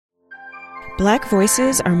Black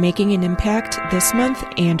voices are making an impact this month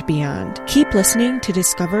and beyond. Keep listening to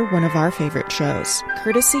discover one of our favorite shows,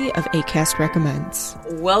 courtesy of Acast Recommends.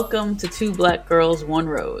 Welcome to Two Black Girls, One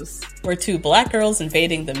Rose. We're two black girls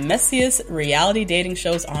invading the messiest reality dating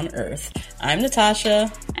shows on earth. I'm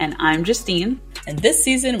Natasha. And I'm Justine. And this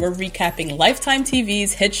season, we're recapping Lifetime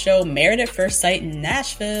TV's hit show Married at First Sight in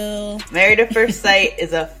Nashville. Married at First Sight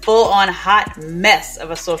is a full-on hot mess of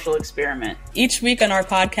a social experiment. Each week on our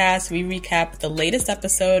podcast, we recap the latest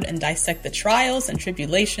episode and dissect the trials and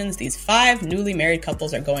tribulations these 5 newly married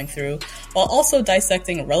couples are going through, while also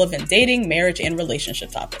dissecting relevant dating, marriage, and relationship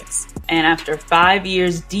topics. And after 5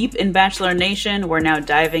 years deep in Bachelor Nation, we're now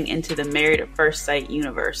diving into the Married at First Sight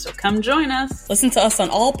universe. So come join us. Listen to us on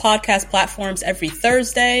all podcast platforms every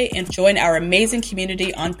Thursday and join our amazing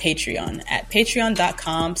community on Patreon at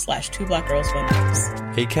patreon.com/twoblackgirls1rose.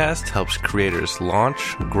 Acast helps creators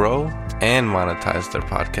launch, grow, and monetize their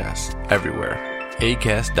podcasts everywhere.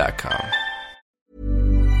 Acast.com.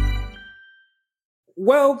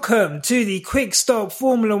 Welcome to the Quick Stop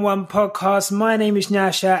Formula One podcast. My name is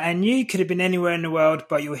Nyasha, and you could have been anywhere in the world,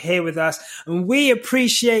 but you're here with us, and we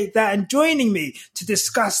appreciate that. And joining me to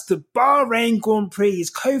discuss the Bahrain Grand Prix is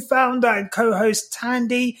co-founder and co-host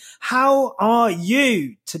Tandy. How are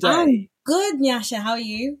you today? I'm good, Nyasha. How are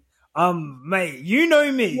you? Mate, you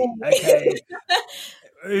know me, okay?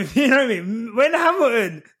 You know me. When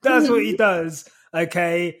Hamilton does what he does,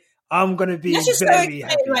 okay, I'm going to be very so happy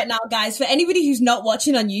right now, guys. For anybody who's not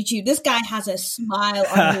watching on YouTube, this guy has a smile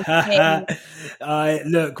on his face.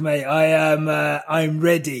 Look, mate, I'm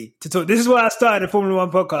ready to talk. This is why I started a Formula One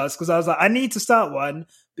podcast, because I was like, I need to start one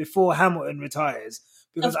before Hamilton retires,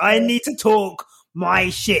 because I need to talk my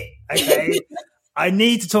shit, okay? I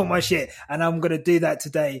need to talk my shit, and I'm going to do that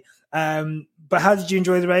today. But how did you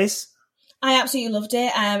enjoy the race? I absolutely loved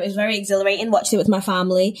it. It was very exhilarating. Watched it with my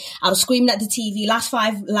family. I was screaming at the TV. Last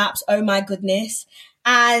 5 laps. Oh my goodness.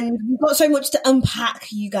 And we've got so much to unpack,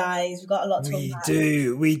 you guys. We've got a lot to unpack.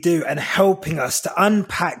 We do. And helping us to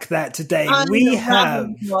unpack that today, we have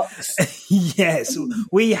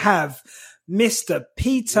Mr.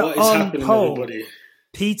 Peter on pole. Everybody?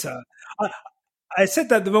 Peter. I said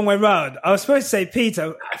that the wrong way round. I was supposed to say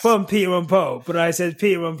Peter from Peter on pole, but I said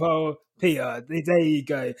Peter on pole. Peter, there you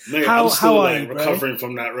go. Mate, I'm still recovering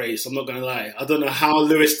from that race. I'm not going to lie. I don't know how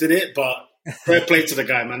Lewis did it, but fair play to the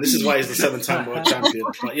guy, man. This is why he's the 7-time world champion.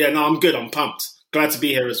 But yeah, no, I'm good. I'm pumped. Glad to be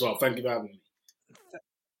here as well. Thank you for having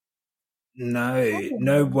me.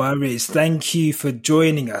 No worries. Thank you for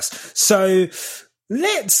joining us. So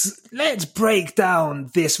let's break down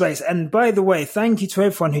this race. And by the way, thank you to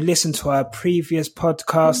everyone who listened to our previous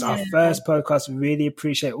podcast, our first podcast. We really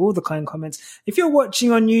appreciate all the kind comments. If you're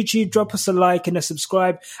watching on YouTube, drop us a like and a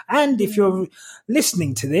subscribe. And if you're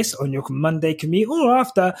listening to this on your Monday commute or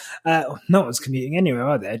after, no one's commuting anywhere,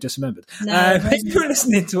 are they? I just remembered. If you're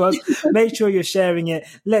listening to us, make sure you're sharing it.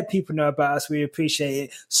 Let people know about us. We appreciate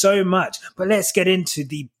it so much. But let's get into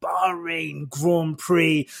the Bahrain Grand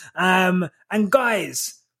Prix. And guys,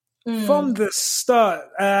 from the start,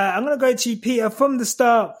 I'm going to go to you, Peter. From the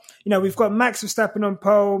start, we've got Max Verstappen on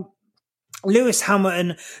pole, Lewis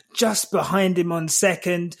Hamilton just behind him on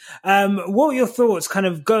second. What were your thoughts kind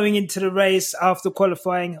of going into the race after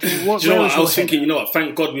qualifying? I was thinking,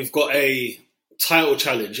 thank God we've got a title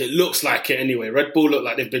challenge. It looks like it anyway. Red Bull look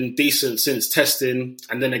like they've been decent since testing.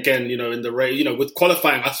 And then again, in the race, with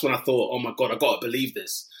qualifying, that's when I thought, oh my God, I got to believe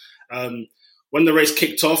this. When the race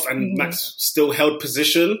kicked off and Max still held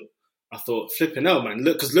position, I thought, flipping hell, man.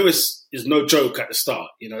 Look, because Lewis is no joke at the start.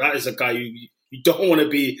 That is a guy you don't want to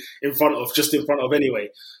be in front of anyway.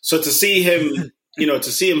 So to see him,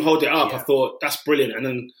 hold it up, I thought, that's brilliant. And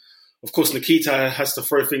then, of course, Nikita has to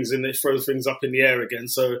throw things up in the air again.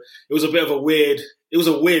 So it was a bit of a weird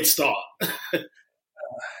start.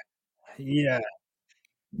 Yeah.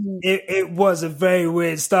 It was a very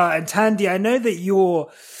weird start. And Tandy, I know that you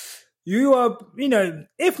are,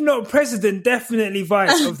 if not president, definitely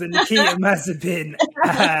vice of the Nikita Mazepin,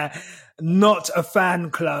 not a fan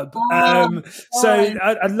club. So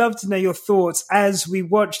I'd love to know your thoughts as we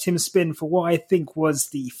watched him spin for what I think was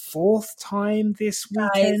the 4th time this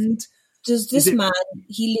weekend. Man,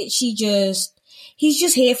 he's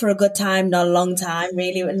just here for a good time, not a long time,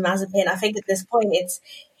 really, with Mazepin. I think at this point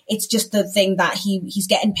it's just the thing that he's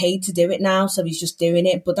getting paid to do it now, so he's just doing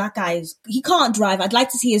it. But that guy he can't drive. I'd like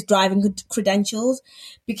to see his driving credentials,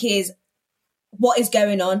 because what is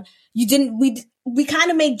going on? We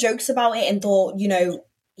kind of made jokes about it and thought,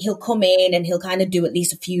 he'll come in and he'll kind of do at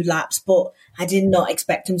least a few laps, but I did not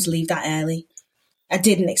expect him to leave that early. I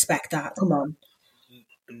didn't expect that. Come on.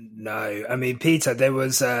 No, I mean, Peter, there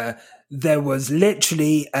was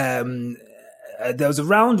literally there was a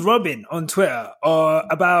round robin on Twitter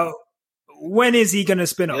about when is he going to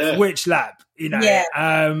spin off which lap,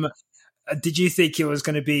 did you think it was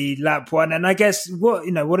going to be lap 1? And I guess what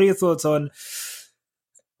are your thoughts on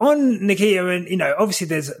Nikita? And obviously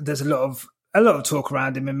there's a lot of talk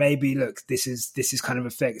around him, and maybe look, this is kind of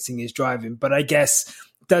affecting his driving. But I guess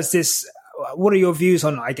what are your views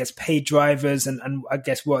on, I guess, paid drivers and I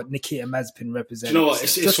guess what Nikita Mazepin represents? Do you know what?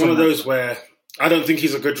 It's one of those where I don't think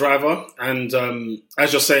he's a good driver. And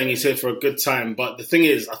as you're saying, he's here for a good time. But the thing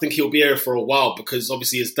is, I think he'll be here for a while because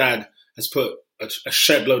obviously his dad has put a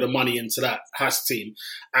shed load of money into that Haas team.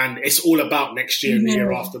 And it's all about next year and the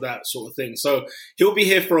year after that sort of thing. So he'll be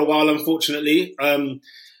here for a while, unfortunately.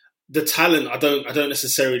 The talent, I don't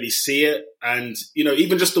necessarily see it. And,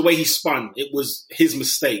 even just the way he spun, it was his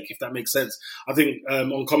mistake, if that makes sense. I think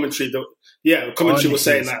on commentary, commentary was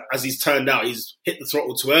saying that as he's turned out, he's hit the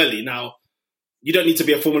throttle too early. Now, you don't need to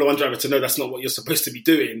be a Formula One driver to know that's not what you're supposed to be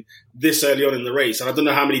doing this early on in the race. And I don't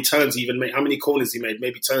know how many turns he even made, how many corners he made.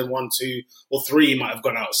 Maybe turn 1, 2, or 3 he might have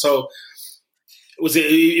gone out. So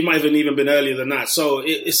it might have even been earlier than that. So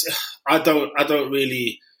I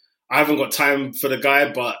haven't got time for the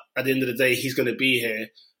guy, but at the end of the day, he's going to be here.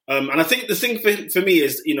 And I think the thing for me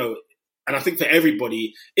is, and I think for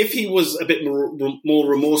everybody, if he was a bit more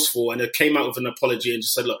remorseful and came out with an apology and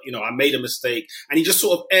just said, look, I made a mistake, and he just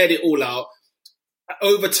sort of aired it all out,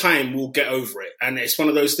 over time, we'll get over it. And it's one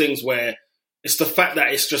of those things where it's the fact that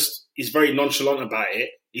he's very nonchalant about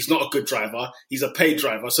it. He's not a good driver. He's a paid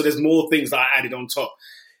driver. So there's more things that are added on top.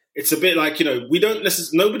 It's a bit like,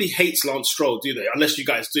 nobody hates Lance Stroll, do they? Unless you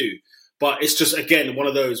guys do. But it's just, again, one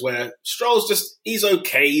of those where Stroll's he's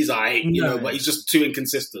okay, he's all right, but he's just too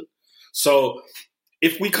inconsistent. So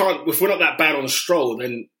if we're not that bad on Stroll,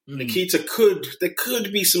 then Nikita there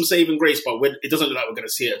could be some saving grace, but it doesn't look like we're going to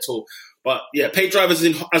see it at all. But yeah, paid drivers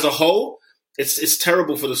as a whole, it's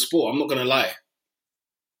terrible for the sport. I'm not going to lie.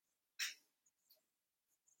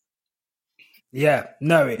 Yeah,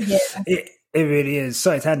 no, it really is.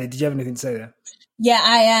 Sorry, Tandy, did you have anything to say there? Yeah,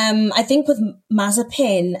 I think with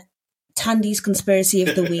Mazepin, Tandy's conspiracy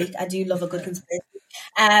of the week. I do love a good conspiracy.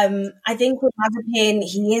 I think with Mazepin,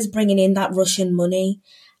 he is bringing in that Russian money,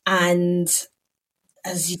 and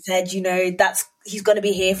as you said, he's going to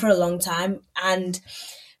be here for a long time. And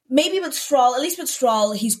maybe with Stroll, at least with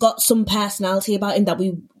Stroll, he's got some personality about him that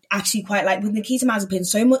we actually quite like. With Nikita Mazepin,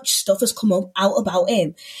 so much stuff has come out about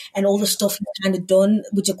him, and all the stuff he's kind of done,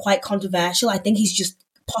 which are quite controversial. I think he's just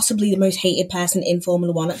possibly the most hated person in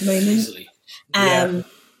Formula One at the moment. Easily.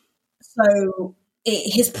 So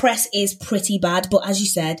his press is pretty bad, but as you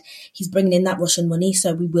said, he's bringing in that Russian money,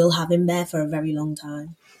 so we will have him there for a very long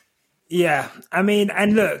time. Yeah, I mean,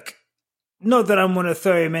 and look, not that I want to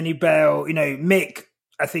throw him any bail. Mick,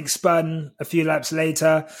 I think, spun a few laps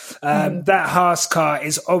later. That Haas car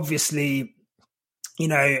is obviously,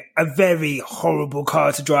 a very horrible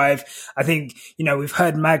car to drive. I think, we've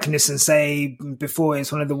heard Magnussen say before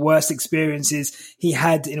it's one of the worst experiences he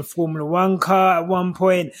had in a Formula One car at one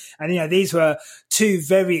point. And, these were two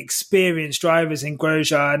very experienced drivers in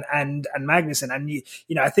Grosjean and Magnussen. And,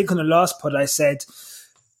 I think on the last pod I said,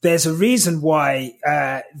 there's a reason why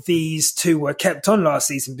these two were kept on last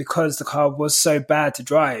season, because the car was so bad to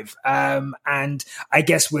drive. And I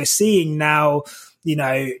guess we're seeing now,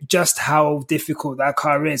 just how difficult that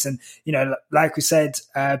car is. And, like we said,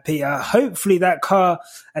 Peter, hopefully that car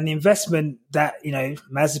and the investment that,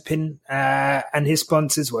 Mazepin and his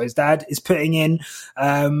sponsors, his dad is putting in,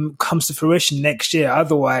 comes to fruition next year.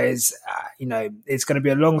 Otherwise, it's going to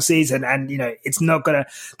be a long season, and, it's not going to,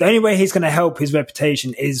 the only way he's going to help his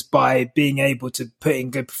reputation is by being able to put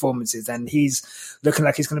in good performances. And he's looking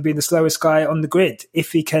like he's going to be the slowest guy on the grid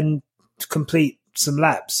if he can complete some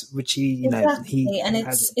laps, which he and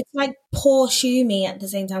it's like poor Schumi at the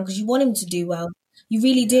same time, because you want him to do well, you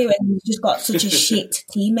really do, and he's just got such a shit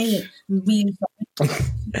teammate, really got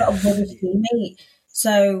a rubbish teammate.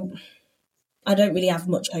 So I don't really have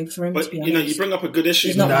much hope for him. But to be honest, you bring up a good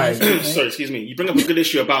issue. Sorry, excuse me. You bring up a good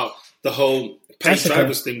issue about the whole paid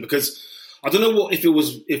drivers thing, because I don't know if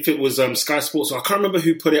it was Sky Sports, or I can't remember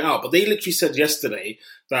who put it out, but they literally said yesterday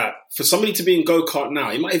that for somebody to be in go-kart now,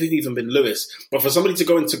 it might have even been Lewis, but for somebody to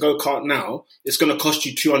go into go-kart now, it's going to cost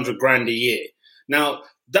you $200,000 a year. Now,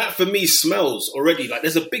 that for me smells already like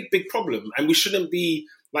there's a big, big problem, and we shouldn't be,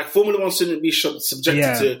 like, Formula One shouldn't be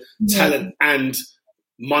subjected to talent and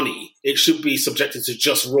money. It should be subjected to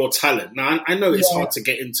just raw talent. Now, I know it's hard to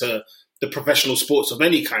get into the professional sports of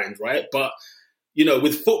any kind, right? But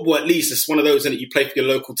with football, at least it's one of those that you play for your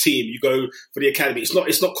local team, you go for the academy.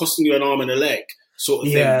 It's not costing you an arm and a leg sort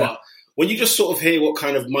of thing. But when you just sort of hear what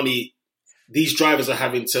kind of money these drivers are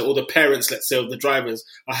having to, or the parents, let's say, of the drivers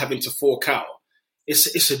are having to fork out.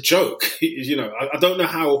 It's a joke. You know, I don't know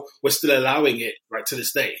how we're still allowing it right to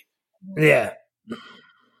this day. Yeah.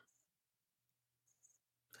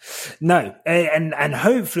 No, and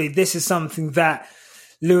hopefully this is something that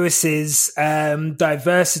Lewis's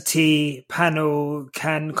diversity panel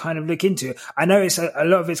can kind of look into. I know it's a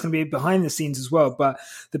lot of it's going to be behind the scenes as well, but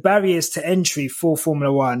the barriers to entry for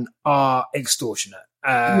Formula One are extortionate.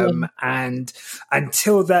 And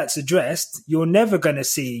until that's addressed, you're never going to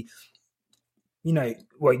see, you know,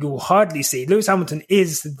 well, you'll hardly see. Lewis Hamilton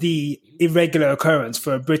is the irregular occurrence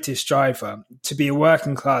for a British driver to be a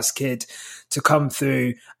working class kid to come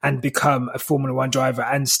through and become a Formula One driver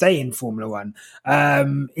and stay in Formula One.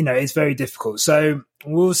 You know, it's very difficult. So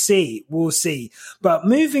we'll see. But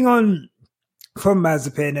moving on from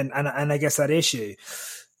Mazepin and I guess that issue,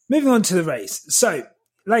 moving on to the race. So,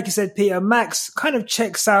 like you said, Peter, Max kind of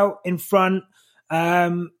checks out in front.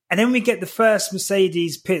 And then we get the first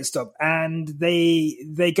Mercedes pit stop and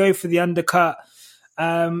they go for the undercut.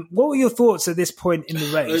 What were your thoughts at this point in the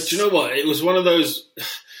race? Do you know what? It was one of those...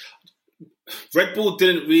 Red Bull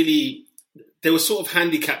didn't really... They were sort of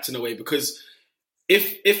handicapped in a way because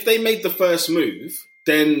if they made the first move,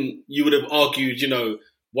 then you would have argued, you know,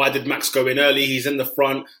 why did Max go in early? He's in the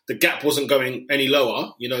front. The gap wasn't going any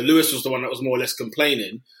lower. You know, Lewis was the one that was more or less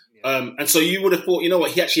complaining. And so you would have thought, you know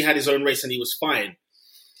what, he actually had his own race and he was fine.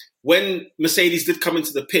 When Mercedes did come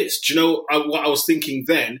into the pits, do you know what I was thinking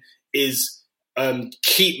then is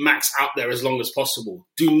keep Max out there as long as possible.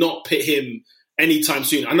 Do not pit him anytime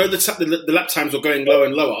soon. I know the lap times were going lower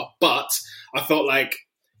and lower, but I felt like,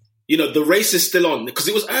 you know, the race is still on because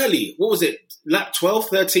it was early. What was it? Lap 12,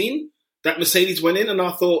 13 that Mercedes went in, and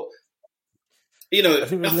I thought, you know, I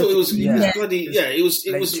thought it was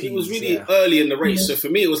really early in the race. So for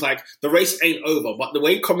me, it was like the race ain't over. But the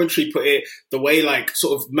way commentary put it, the way like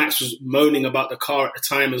sort of Max was moaning about the car at the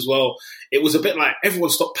time as well, it was a bit like everyone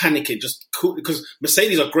stopped panicking, just cool, because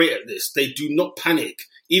Mercedes are great at this. They do not panic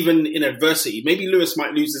even in adversity. Maybe Lewis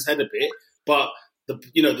might lose his head a bit, but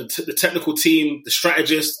the technical team, the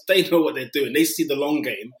strategists, they know what they're doing. They see the long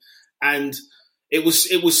game, and it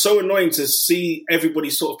was so annoying to see everybody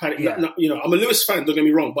sort of panic. Yeah. You know, I'm a Lewis fan, don't get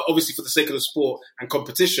me wrong, but obviously for the sake of the sport and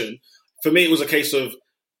competition, for me it was a case of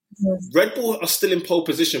Red Bull are still in pole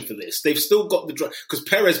position for this. They've still got the drive. Because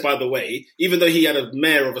Perez, by the way, even though he had a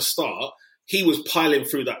mare of a start, he was piling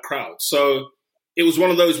through that crowd. So it was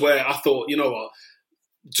one of those where I thought, you know what,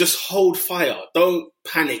 just hold fire. Don't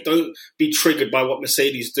panic. Don't be triggered by what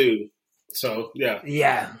Mercedes do. So, yeah.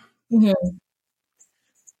 Yeah. Mm-hmm.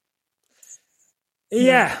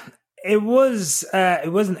 Yeah, it was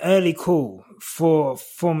an early call for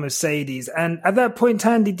Mercedes, and at that point,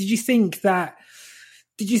 Tandy, did you think that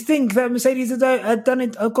Mercedes had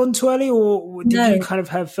gone too early, or did you kind of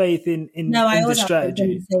have faith in the strategy? Have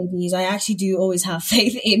faith in Mercedes. I actually do always have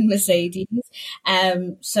faith in Mercedes.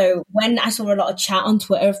 So when I saw a lot of chat on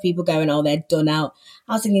Twitter of people going, "Oh, they're done out,"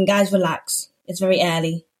 I was thinking, guys, relax. It's very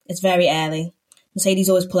early. Mercedes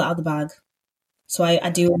always pull it out of the bag. So I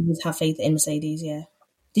do always have faith in Mercedes, yeah.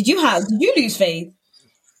 Did you lose faith?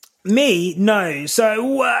 Me? No. So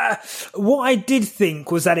what I did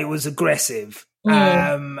think was that it was aggressive.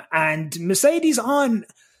 And Mercedes aren't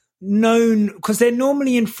known, because they're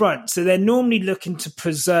normally in front, so they're normally looking to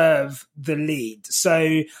preserve the lead.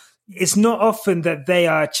 So it's not often that they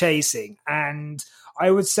are chasing. And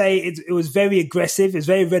I would say it was very aggressive. It's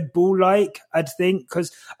very Red Bull-like, I'd think,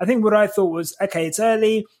 because I think what I thought was, okay, it's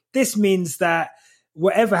early. This means that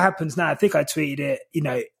whatever happens now, I think I tweeted it, you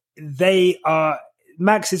know,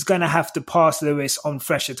 Max is going to have to pass Lewis on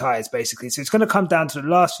fresher tyres, basically. So it's going to come down to the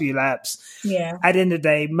last few laps. Yeah. At the end of the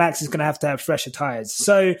day, Max is going to have fresher tyres.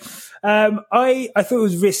 So I thought it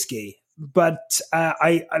was risky, but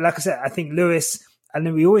like I said, I think Lewis, and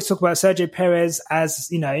then we always talk about Sergio Perez as,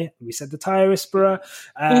 you know, we said the tyre whisperer.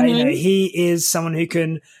 You know, he is someone who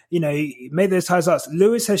can, you know, make those tyres last.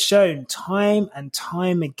 Lewis has shown time and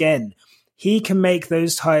time again he can make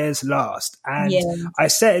those tyres last. And I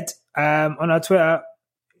said on our Twitter,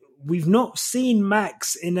 we've not seen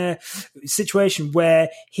Max in a situation where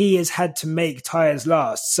he has had to make tyres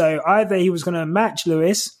last. So either he was going to match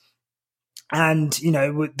Lewis and, you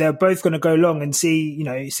know, they're both going to go long and see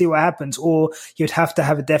what happens, or he would have to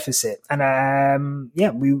have a deficit. And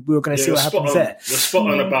we were going to see what happens there. You're spot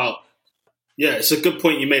on about, it's a good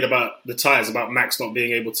point you made about the tyres, about Max not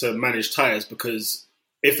being able to manage tyres, because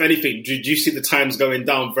if anything, did you see the times going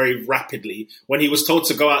down very rapidly when he was told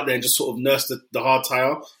to go out there and just sort of nurse the hard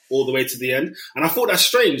tyre all the way to the end? And I thought that's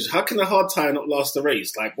strange. How can a hard tyre not last the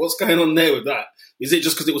race? Like, what's going on there with that? Is it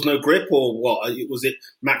just because it was no grip, or what? Was it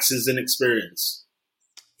Max's inexperience?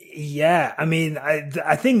 Yeah, I mean,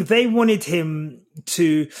 I think they wanted him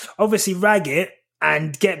to obviously rag it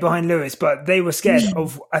and get behind Lewis, but they were scared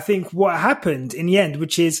of, I think, what happened in the end,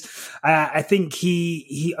 which is, I think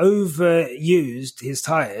he overused his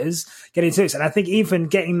tyres getting to Lewis. And I think even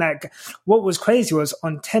getting that, what was crazy was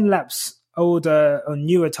on 10 laps older, on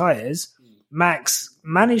newer tyres, Max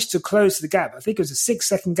managed to close the gap. I think it was a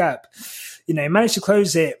 6-second gap. He managed to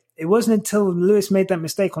close it. It wasn't until Lewis made that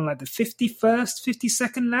mistake on like the 51st,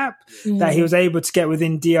 52nd lap that he was able to get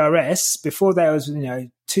within DRS. Before that, it was,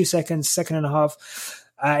 2 seconds, second and a half.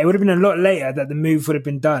 It would have been a lot later that the move would have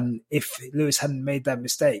been done if Lewis hadn't made that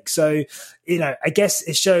mistake. So, I guess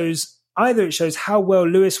it shows how well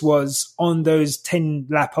Lewis was on those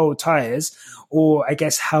 10-lap-old tyres, or I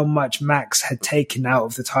guess how much Max had taken out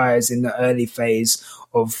of the tyres in the early phase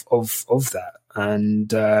of that.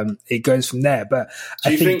 And it goes from there. But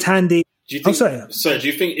I think Tandy... Do you think, do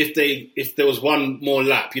you think if there was one more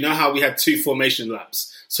lap, you know how we had 2 formation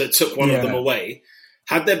laps, so it took one of them away?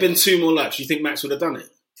 Had there been 2 more laps, do you think Max would have done it?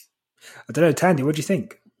 I don't know, Tandy, what do you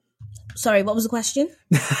think? Sorry, what was the question?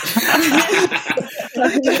 So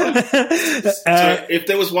if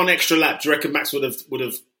there was one extra lap, do you reckon Max would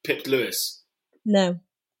have pipped Lewis? No,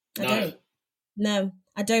 I don't. No,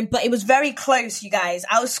 I don't. But it was very close, you guys.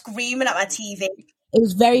 I was screaming at my TV. It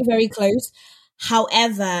was very, very close.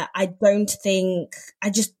 However, I just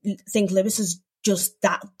think Lewis is just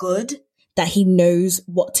that good that he knows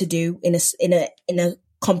what to do in a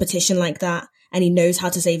competition like that, and he knows how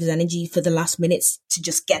to save his energy for the last minutes to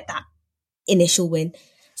just get that initial win.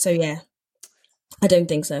 So yeah, I don't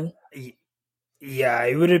think so. Yeah,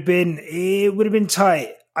 it would have been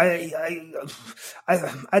tight. I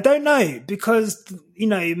don't know, because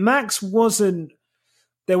Max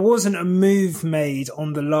there wasn't a move made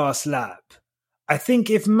on the last lap. I think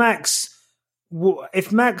if Max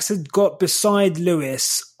had got beside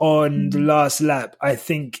Lewis on the last lap, I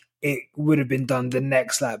think it would have been done the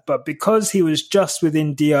next lap. But because he was just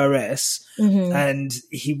within DRS and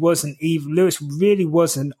Lewis really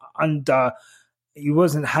wasn't he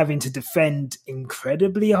wasn't having to defend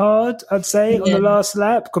incredibly hard, I'd say, on the last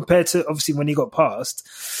lap compared to obviously when he got past.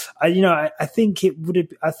 I think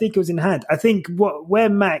it was in hand. I think where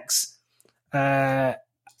Max,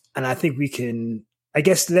 and I think I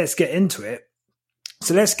guess let's get into it.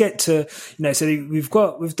 So let's get to, so we've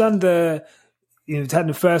done we've had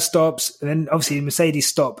the first stops, and then obviously Mercedes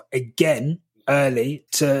stop again early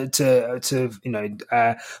to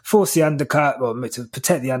force the undercut, or to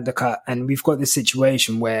protect the undercut. And we've got this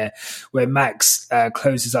situation where Max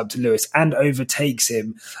closes up to Lewis and overtakes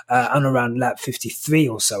him on around lap 53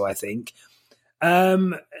 or so, I think.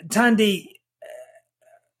 Tandy,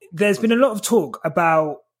 there's been a lot of talk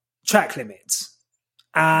about track limits.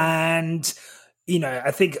 And,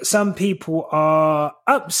 I think some people are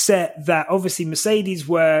upset that obviously Mercedes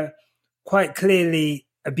were quite clearly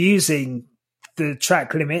abusing the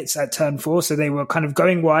track limits at turn 4. So they were kind of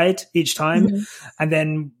going wide each time. And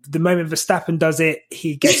then the moment Verstappen does it,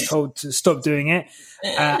 he gets told to stop doing it.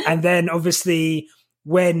 And then obviously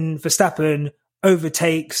when Verstappen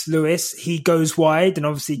overtakes Lewis, he goes wide and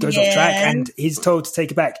obviously goes off track, and he's told to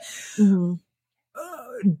take it back.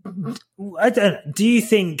 I don't know. Do you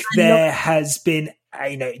think there has been,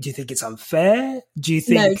 do you think it's unfair? Do you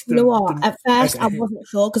think... No, you know what? At first, I wasn't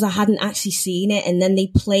sure because I hadn't actually seen it, and then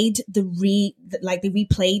they played they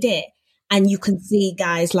replayed it, and you can see,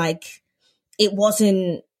 guys, like, it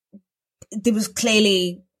wasn't... There was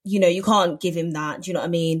clearly, you can't give him that. Do you know what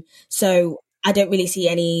I mean? So I don't really see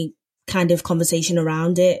any kind of conversation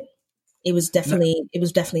around it. It was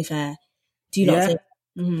definitely fair. Do you not think?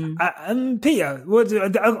 Peter,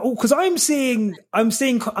 because I'm seeing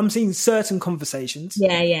certain conversations.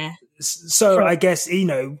 Yeah. So I guess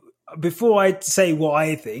before I say what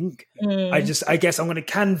I think, I guess I'm going to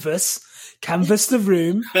canvas the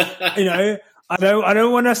room. I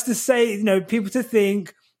don't want us to say people to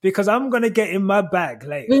think, because I'm going to get in my bag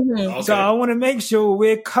later. Okay. So I want to make sure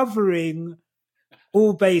we're covering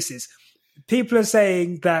all bases. People are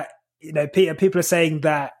saying that Peter. People are saying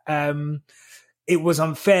that. It was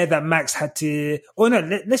unfair that Max had to... Or no,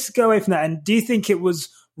 let's go away from that. And do you think it was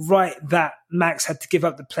right that Max had to give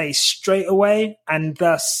up the place straight away and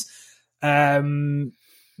thus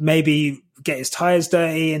maybe get his tyres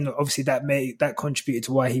dirty? And obviously that contributed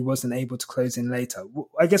to why he wasn't able to close in later.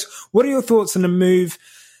 I guess, what are your thoughts on the move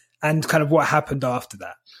and kind of what happened after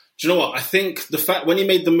that? Do you know what? I think the fact when he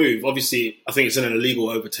made the move, obviously, I think it's an illegal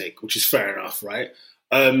overtake, which is fair enough, right?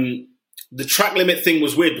 The track limit thing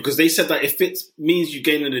was weird because they said that if it means you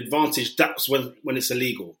gain an advantage, that's when it's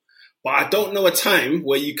illegal. But I don't know a time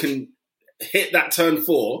where you can hit that turn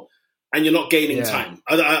 4 and you're not gaining time.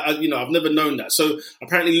 I've never known that. So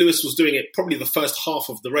apparently Lewis was doing it probably the first half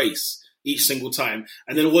of the race each single time.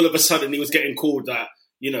 And then all of a sudden he was getting called that,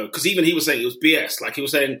 because even he was saying it was BS. Like he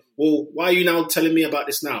was saying, well, why are you now telling me about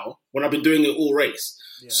this now when I've been doing it all race?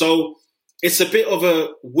 Yeah. So it's a bit of a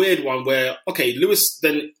weird one where, okay, Lewis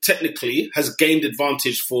then technically has gained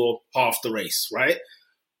advantage for half the race, right?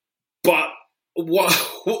 But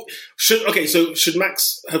should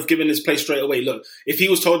Max have given his place straight away? Look, if he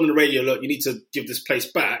was told on the radio, look, you need to give this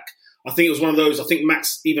place back. I think it was one of those. I think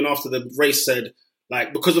Max, even after the race, said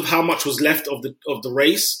like because of how much was left of the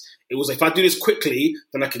race, it was like, if I do this quickly,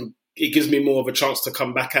 then it gives me more of a chance to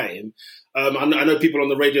come back at him. I know people on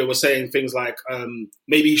the radio were saying things like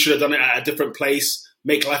maybe he should have done it at a different place,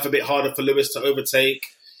 make life a bit harder for Lewis to overtake.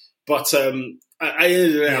 But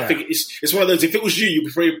I think it's one of those. If it was you,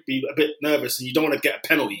 you'd probably be a bit nervous and you don't want to get a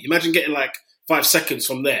penalty. Imagine getting like 5 seconds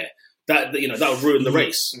from there. That would ruin the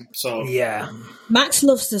race. So yeah, Max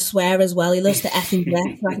loves to swear as well. He loves to effing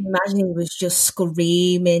breath. I can imagine he was just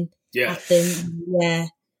screaming at them.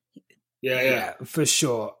 Yeah, for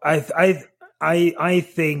sure. I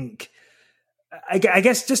think. I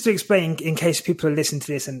guess just to explain, in case people are listening to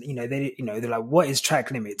this and they're like, what is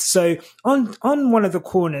track limits? So on one of the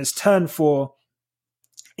corners, turn 4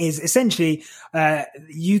 is essentially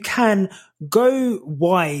you can go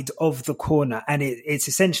wide of the corner, and it's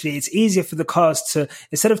essentially it's easier for the cars to,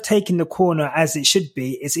 instead of taking the corner as it should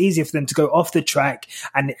be, it's easier for them to go off the track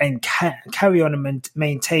and carry on and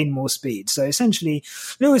maintain more speed. So essentially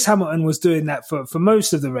Lewis Hamilton was doing that for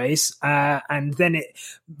most of the race, and then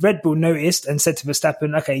Red Bull noticed and said to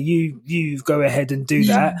Verstappen, okay, you go ahead and do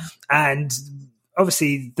that. And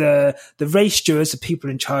obviously the race stewards, the people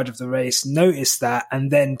in charge of the race, noticed that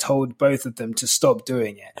and then told both of them to stop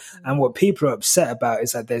doing it. And what people are upset about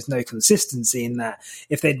is that there's no consistency in that.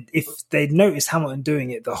 If they'd noticed Hamilton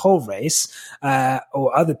doing it the whole race,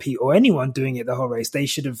 or other people, or anyone doing it the whole race, they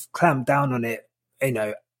should have clamped down on it,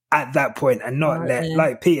 at that point, and not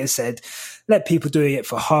like Peter said, let people doing it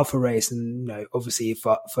for half a race, and obviously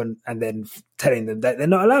for and then telling them that they're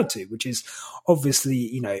not allowed to, which is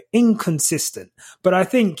obviously inconsistent. But I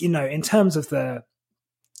think in terms of the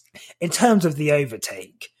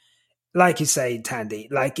overtake, like you say, Tandy,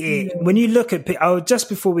 when you look at, just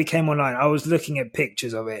before we came online, I was looking at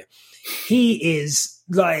pictures of it. He is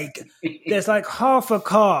like, there's like half a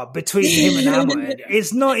car between him and Hamilton.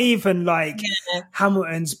 It's not even like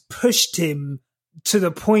Hamilton's pushed him to the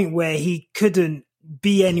point where he couldn't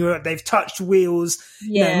be anywhere. They've touched wheels,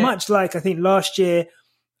 much like I think last year,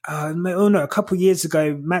 a couple of years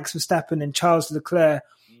ago, Max Verstappen and Charles Leclerc.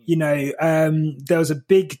 There was a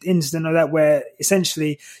big incident of that where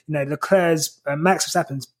essentially, Max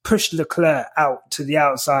Verstappen's pushed Leclerc out to the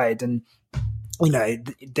outside, and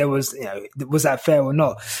there was, was that fair or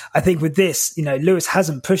not? I think with this, Lewis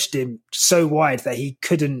hasn't pushed him so wide that he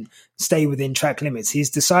couldn't stay within track limits. He's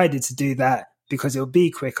decided to do that because it'll be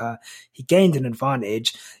quicker. He gained an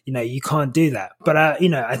advantage. You can't do that. But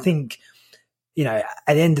I think, at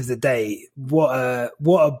the end of the day, what a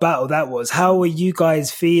battle that was. How were you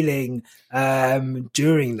guys feeling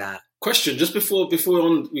during that? Question, just before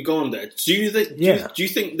we go on there, do you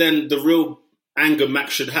think then the real anger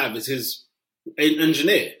Max should have is his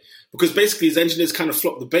engineer? Because basically his engineer's kind of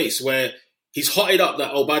flopped the base, where he's hotted up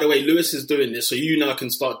that, oh, by the way, Lewis is doing this, so you now can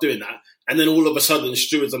start doing that. And then all of a sudden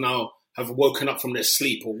stewards have woken up from their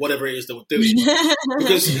sleep or whatever it is they were doing.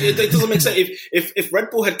 Because it doesn't make sense. If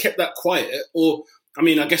Red Bull had kept that quiet, or, I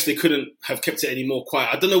guess they couldn't have kept it any more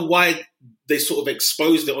quiet. I don't know why they sort of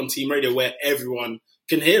exposed it on team radio where everyone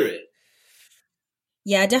can hear it.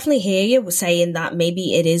 Yeah, I definitely hear you saying that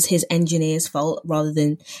maybe it is his engineer's fault rather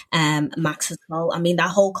than Max's fault.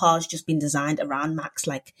 That whole car's just been designed around Max,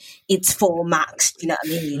 like it's for Max. Do you know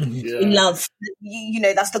what I mean? Yeah. We love,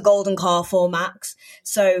 that's the golden car for Max.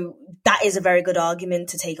 So that is a very good argument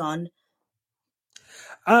to take on.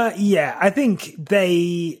 I think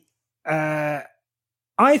they were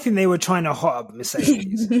trying to hot up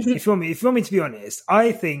Mercedes. if you want me to be honest,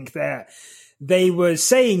 I think that they were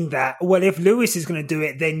saying that, well, if Lewis is going to do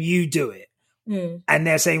it, then you do it. And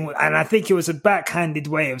they're saying, and I think it was a backhanded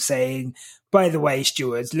way of saying, by the way,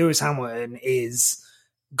 stewards, Lewis Hamilton is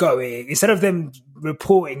going, instead of them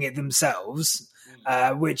reporting it themselves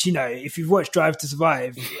which, if you've watched Drive to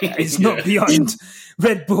Survive, it's not beyond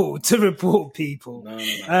Red Bull to report people.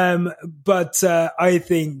 No. But I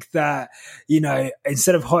think that,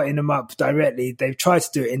 instead of hotting them up directly, they've tried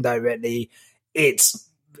to do it indirectly. It's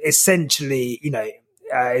essentially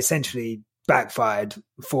backfired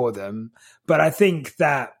for them. But I think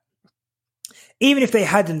that even if they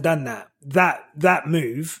hadn't done that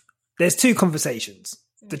move, there's two conversations.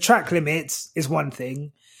 The track limits is one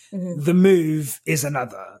thing. Mm-hmm. The move is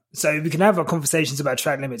another. So we can have our conversations about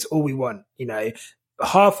track limits all we want.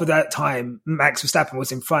 Half of that time, Max Verstappen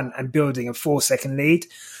was in front and building a 4-second lead.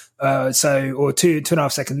 Or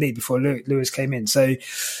 2.5 second lead before Lewis came in. So,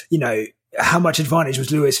 how much advantage was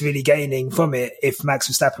Lewis really gaining from it if Max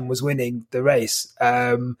Verstappen was winning the race?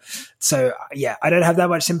 So I don't have that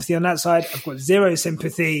much sympathy on that side. I've got zero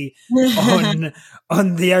sympathy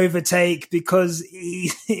on the overtake because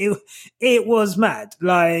it was mad.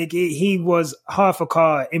 Like he was half a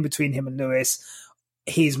car in between him and Lewis.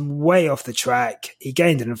 He's way off the track. He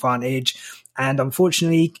gained an advantage. And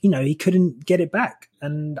unfortunately, he couldn't get it back.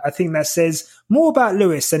 And I think that says more about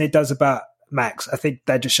Lewis than it does about Max. I think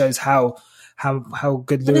that just shows how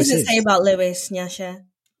good Lewis is. What does it say about Lewis, Nyasha?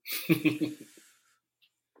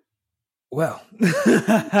 Well,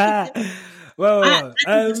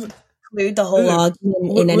 include the whole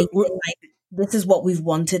argument in anything like this is what we've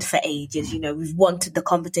wanted for ages. We've wanted the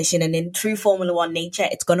competition, and in true Formula One nature,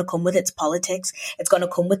 it's going to come with its politics. It's going to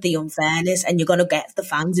come with the unfairness, and you're going to get the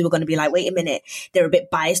fans who are going to be like, wait a minute, they're a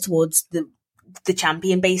bit biased towards the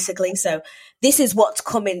champion, basically. So this is what's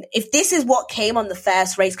coming. If this is what came on the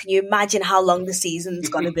first race, can you imagine how long the season's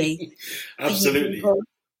going to be? Absolutely. Do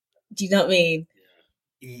you know what I mean?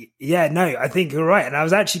 Yeah, no, I think you're right. And I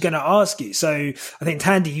was actually going to ask you. So I think,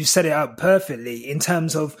 Tandy, you set it up perfectly in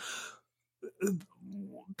terms of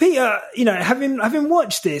Peter, having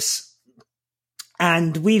watched this,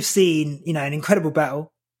 and we've seen, an incredible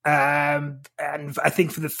battle. And I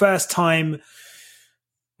think for the first time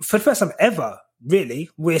ever, really,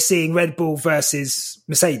 we're seeing Red Bull versus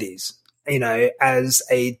Mercedes, as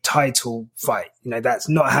a title fight. That's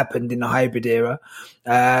not happened in the hybrid era.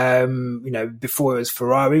 Before it was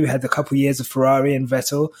Ferrari, we had a couple of years of Ferrari and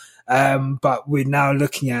Vettel, but we're now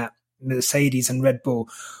looking at Mercedes and Red Bull.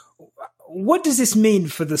 What does this mean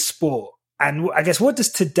for the sport? And I guess, what does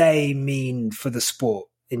today mean for the sport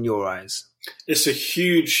in your eyes? It's a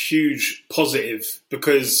huge, huge positive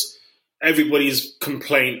because everybody's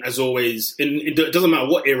complaint, as always, it doesn't matter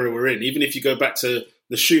what era we're in, even if you go back to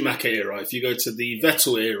the Schumacher era, if you go to the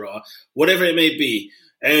Vettel era, whatever it may be,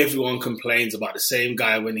 everyone complains about the same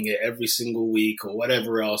guy winning it every single week or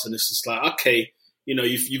whatever else. And it's just like, okay,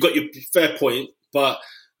 you've got your fair point. But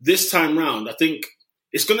this time round, I think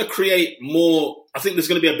it's going to create more. I think there's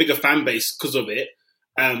going to be a bigger fan base because of it.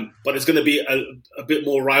 But there's going to be a bit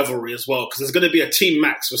more rivalry as well because there's going to be a team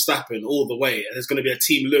Max Verstappen all the way, and there's going to be a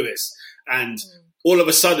team Lewis. And all of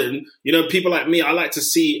a sudden, people like me, I like to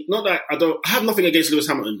see. Not that I have nothing against Lewis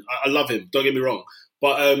Hamilton. I love him. Don't get me wrong,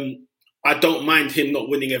 but I don't mind him not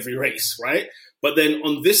winning every race, right? But then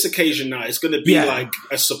on this occasion now, it's going to be like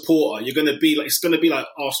a supporter. You're going to be like it's going to be like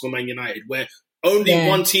Arsenal, Man United, where only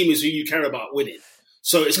one team is who you care about winning.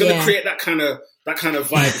 So it's going to create that kind of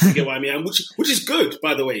vibe, if you get what I mean, and which is good,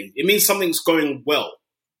 by the way. It means something's going well.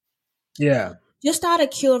 Yeah. Just out of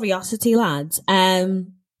curiosity, lads.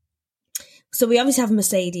 So we obviously have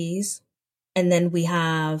Mercedes, and then we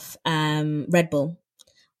have Red Bull.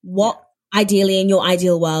 What ideally, in your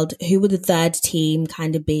ideal world, who would the third team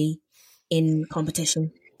kind of be in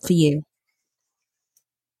competition for you?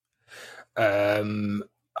 I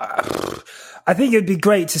think it'd be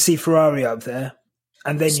great to see Ferrari up there.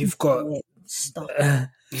 And then you've got. Stop.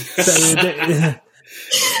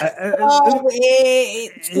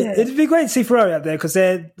 It'd be great to see Ferrari up there because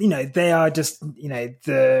they are just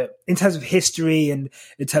in terms of history and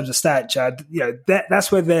in terms of stature,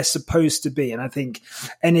 that's where they're supposed to be. And I think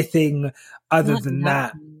anything other than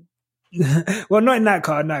that, well, not in that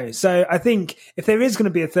car, no. So I think if there is going to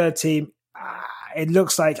be a third team, it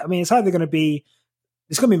looks like it's either going to be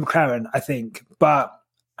McLaren, I think, but.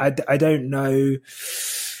 I don't know.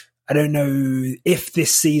 I don't know if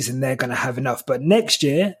this season they're going to have enough, but next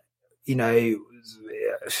year,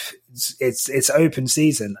 it's open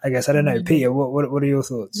season. I guess I don't know, Peter. What are your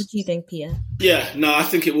thoughts? What do you think, Peter? Yeah, no, I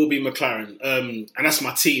think it will be McLaren, and that's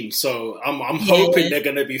my team. So I'm hoping they're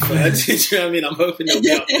going to be third. Do you know what I mean? I'm hoping they'll be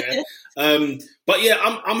up there. But yeah,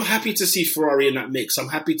 I'm happy to see Ferrari in that mix. I'm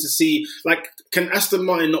happy to see, can Aston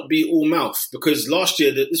Martin not be all mouth? Because last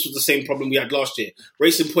year, this was the same problem we had last year.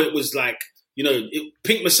 Racing Point was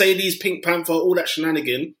pink Mercedes, pink Panther, all that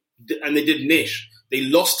shenanigan, and they did niche. They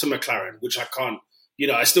lost to McLaren, which I can't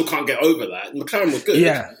I still can't get over that. McLaren were good.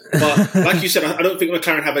 Yeah. But like you said, I don't think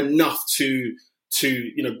McLaren have enough to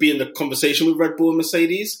be in the conversation with Red Bull and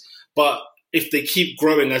Mercedes. But if they keep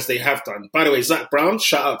growing as they have done, by the way, Zach Brown,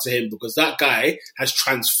 shout out to him, because that guy has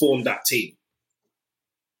transformed that team.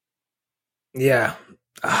 Yeah,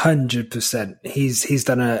 100%. He's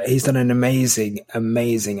done an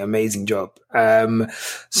amazing job.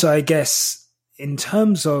 So I guess in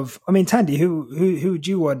terms of, Tandy, who would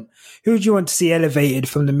you want to see elevated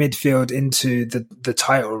from the midfield into the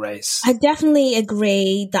title race? I definitely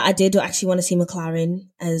agree that I did actually want to see McLaren,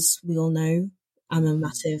 as we all know. I'm a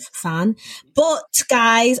massive fan. But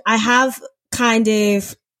guys, I have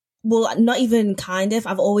not even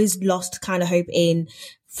I've always lost kind of hope in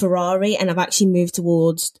Ferrari, and I've actually moved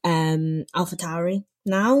towards AlphaTauri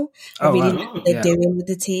now. I really like what they're doing with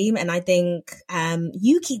the team, and I think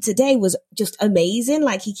Yuki today was just amazing.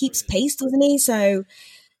 Like, he keeps pace, doesn't he? So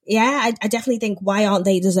yeah, I definitely think, why aren't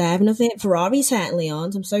they deserving of it? Ferrari certainly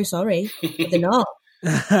aren't. I'm so sorry, but they're not.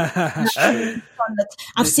 I've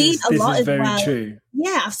seen a lot as well. True.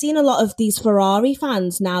 Yeah, I've seen a lot of these Ferrari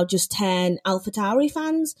fans now just turn AlphaTauri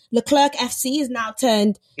fans. Leclerc FC is now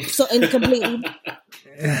turned something completely.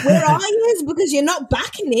 Where are you? Because you're not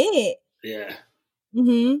backing it. Yeah.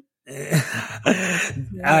 Mm-hmm.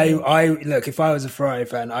 I look, if I was a Ferrari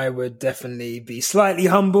fan, I would definitely be slightly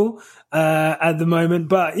humble at the moment.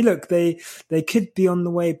 But look, they could be on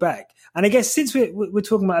the way back. And I guess since we're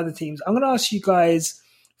talking about other teams, I'm going to ask you guys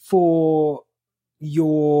for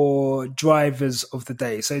your drivers of the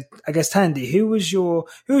day. So I guess, Tandy, who was your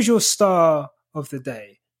star of the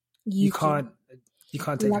day? Yuki. You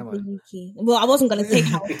can't take Hamilton. Yuki. Well, I wasn't going to take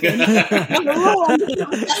Hamilton.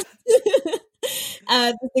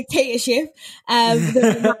 The dictatorship.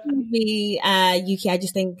 Yuki. I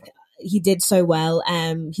just think he did so well.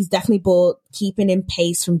 He's definitely keeping in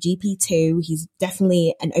pace from GP2. He's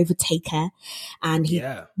definitely an overtaker, and he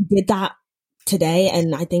did that today.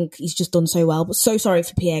 And I think he's just done so well. But so sorry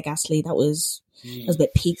for Pierre Gasly. That was a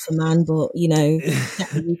bit peak for man, but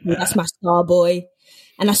that's my star boy.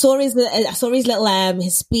 And I saw his little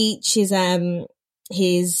his speech, his when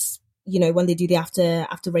they do the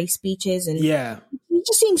after race speeches, and he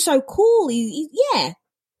just seems so cool.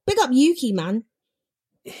 Big up Yuki, man.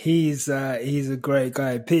 He's a great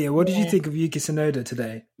guy. Peter, what did you think of Yuki Tsunoda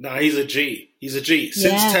today? No, he's a G.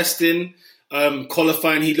 Since testing,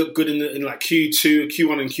 qualifying, he looked good in like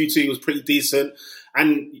Q1 and Q2. He was pretty decent.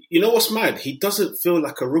 And you know what's mad? He doesn't feel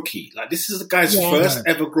like a rookie. Like, this is the guy's first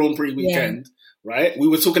ever Grand Prix weekend, right? We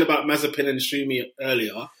were talking about Mazepin and Shumi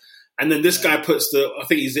earlier. And then this guy puts I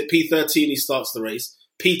think he's at P13, he starts the race.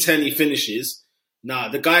 P10, he finishes. Nah,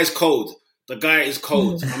 the guy's cold. The guy is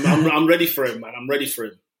cold. I'm ready for him, man. I'm ready for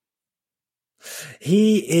him.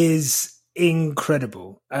 He is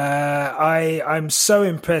incredible. I'm so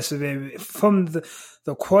impressed with him. From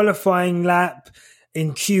the qualifying lap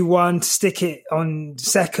in Q1 to stick it on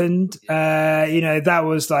second, that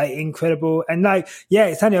was like incredible. And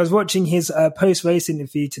Tanya, I was watching his post-race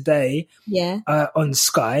interview today on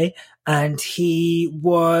Sky, and he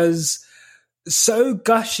was so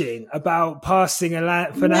gushing about passing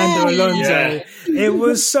Fernando Alonso. Yeah. It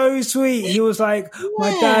was so sweet. He was like,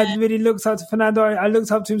 my dad really looked up to Fernando. I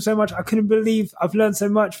looked up to him so much. I couldn't believe I've learned so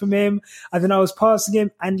much from him. And then I was passing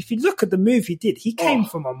him. And if you look at the move he did, he came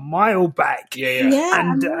from a mile back.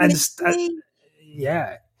 Yeah.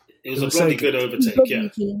 It was a bloody good overtake,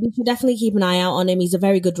 We should definitely keep an eye out on him. He's a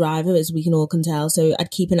very good driver, as we can all can tell. So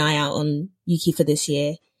I'd keep an eye out on Yuki for this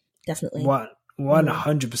year. Definitely.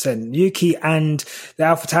 100%. Yuki and the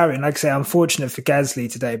AlphaTauri, and like I say, unfortunate for Gasly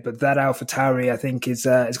today, but that AlphaTauri I think is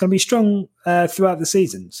going to be strong throughout the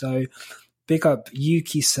season. So big up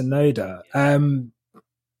Yuki Tsunoda.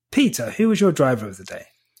 Peter, who was your driver of the day?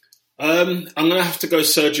 I'm going to have to go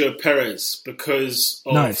Sergio Perez because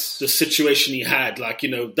of the situation he had. Like,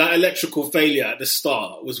 that electrical failure at the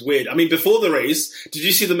start was weird. I mean, before the race, did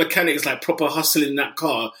you see the mechanics like proper hustling that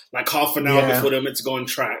car like half an hour before they were meant to go on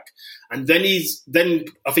track? And then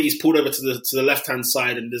I think he's pulled over to the left-hand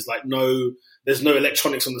side, and there's no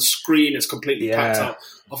electronics on the screen. It's completely packed out.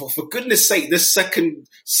 I thought, for goodness sake, this second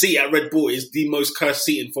seat at Red Bull is the most cursed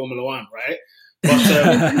seat in Formula One, right?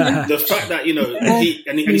 But the fact that,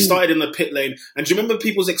 he started in the pit lane. And do you remember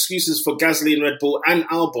people's excuses for Gasly and Red Bull and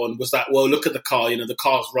Albon was that, well, look at the car, the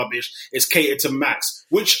car's rubbish. It's catered to Max,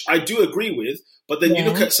 which I do agree with. But then you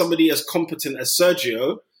look at somebody as competent as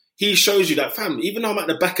Sergio, he shows you that, fam, even though I'm at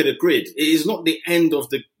the back of the grid, it is not the end of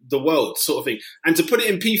the world sort of thing. And to put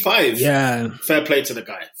it in P5, fair play to the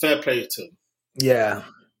guy. Fair play to him. Yeah.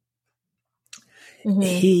 Mm-hmm.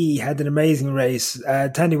 He had an amazing race.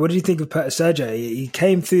 Tandy, what did you think of Sergio? He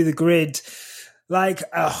came through the grid like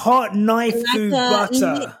a hot knife through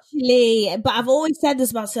butter. Literally. But I've always said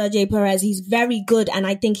this about Sergio Perez. He's very good, and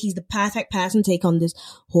I think he's the perfect person to take on this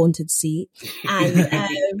haunted seat. And sure.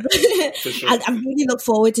 I really look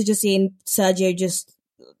forward to just seeing Sergio just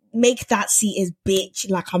make that seat his bitch.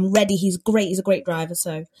 Like, I'm ready. He's great. He's a great driver.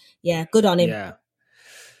 So, yeah, good on him. Yeah.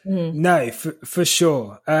 No, for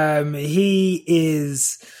sure. He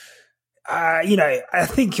is, I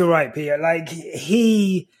think you're right, Peter. Like,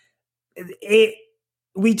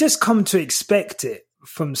 we just come to expect it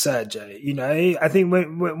from Sergio. I think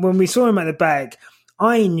when we saw him at the back,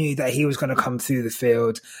 I knew that he was going to come through the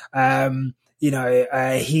field.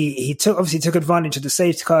 He took advantage of the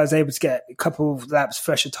safety car, was able to get a couple of laps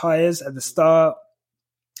fresher tires at the start,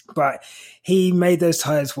 but he made those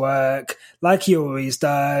tires work like he always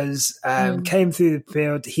does. Came through the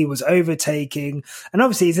field, he was overtaking, and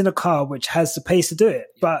obviously he's in a car which has the pace to do it.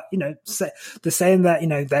 But the same that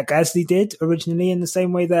that Gasly did originally, in the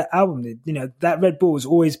same way that Albon did. That Red Bull has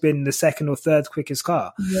always been the second or third quickest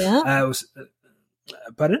car. Yeah. No,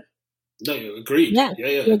 Pardon? you agreed. Yeah.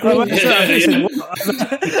 You agree. I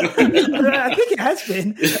think it has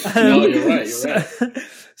been. No, you're right.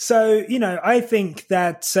 So, I think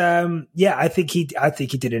that, I think he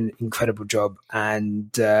did an incredible job.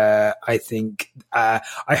 And, I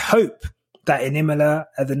hope that in Imola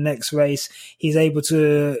at the next race, he's able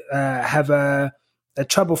to, have a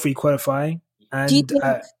trouble-free qualifying. And, do you think,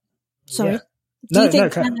 sorry. Do you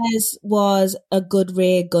think Perez was a good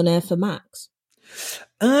rear gunner for Max?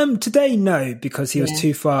 Today, no, because he was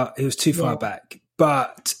too far. He was too far back.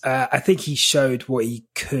 But I think he showed what he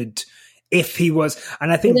could if he was.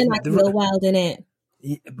 And I think real wild in it.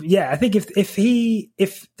 Yeah, I think if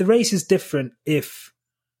the race is different, if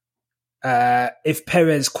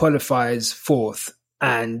Perez qualifies fourth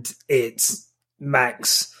and it's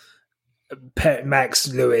Max,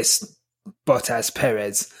 Lewis, Bottas,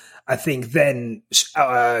 Perez. I think then,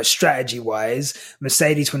 strategy-wise,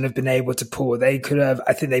 Mercedes wouldn't have been able to pull. They could have.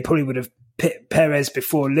 I think they probably would have pit Perez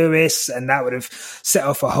before Lewis, and that would have set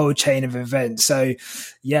off a whole chain of events. So,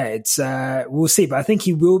 yeah, it's we'll see. But I think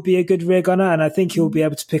he will be a good rear gunner, and I think he'll be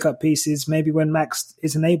able to pick up pieces maybe when Max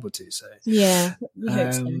isn't able to. So, yeah, we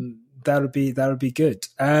hope so. That'll be good.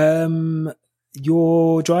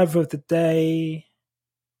 Your driver of the day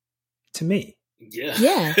to me.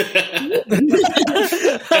 Yeah.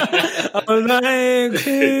 I'm like,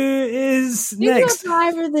 who is next? Who's your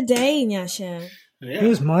driver of the day, Nyasha?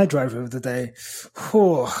 Who's my driver of the day?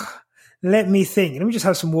 Let me think. Let me just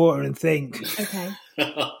have some water and think. Okay.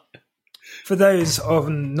 For those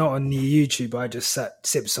not on the YouTube, I just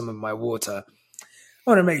sipped some of my water. I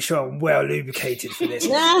want to make sure I'm well lubricated for this.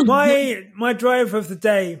 My driver of the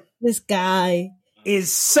day, this guy,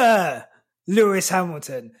 is Sir Lewis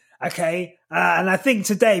Hamilton. Okay, and I think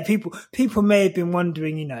today people may have been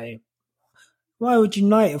wondering, why would you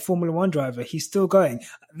knight a Formula One driver? He's still going.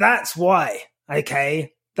 That's why.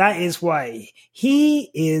 Okay, that is why.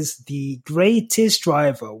 He is the greatest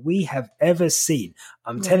driver we have ever seen.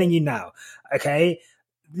 I'm telling you now. Okay,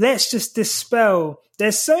 let's just dispel.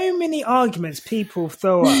 There's so many arguments people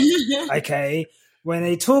throw up. Okay, when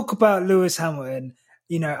they talk about Lewis Hamilton,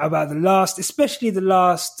 about especially his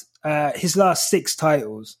last 6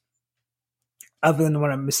 titles. Other than the one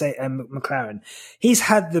at McLaren, he's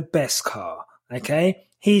had the best car. Okay,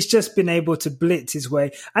 he's just been able to blitz his way,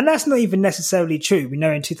 and that's not even necessarily true. We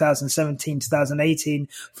know in 2017, 2018,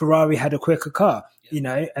 Ferrari had a quicker car.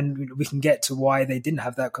 And we can get to why they didn't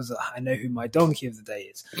have that because I know who my donkey of the day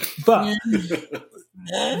is. But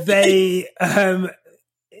they,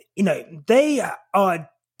 they are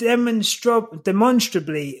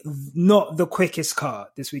demonstrably not the quickest car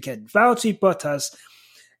this weekend. Valtteri Bottas.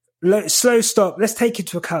 Slow stop. Let's take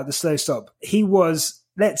into account the slow stop. He was,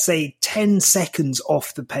 let's say, 10 seconds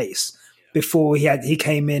off the pace before he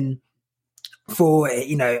came in for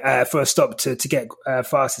a stop to get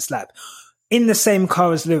fastest lap. In the same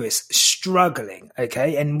car as Lewis, struggling.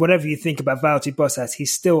 Okay, and whatever you think about Valtteri Bottas,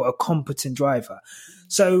 he's still a competent driver.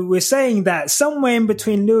 So we're saying that somewhere in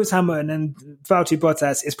between Lewis Hamilton and Valtteri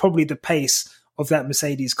Bottas is probably the pace of that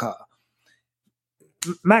Mercedes car.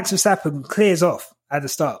 Max Verstappen clears off at the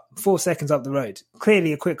start, 4 seconds up the road.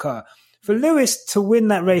 Clearly a quick car. For Lewis to win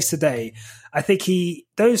that race today, I think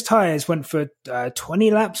those tyres went for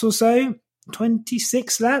 20 laps or so,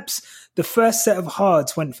 26 laps. The first set of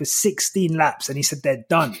hards went for 16 laps, and he said they're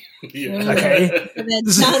done. Okay? They're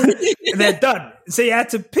done. They're done. So he had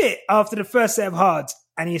to pit after the first set of hards,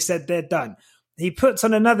 and he said they're done. He puts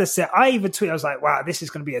on another set. I even tweeted, I was like, wow, this is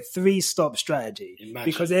going to be a 3-stop strategy.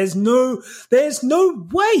 Because there's no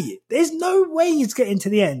way. There's no way he's getting to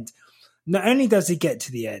the end. not only does he get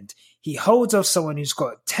to the end, he holds off someone who's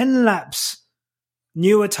got 10 laps,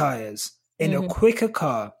 newer tyres, in a quicker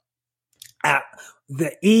car at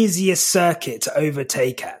the easiest circuit to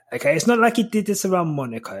overtake at. Okay, it's not like he did this around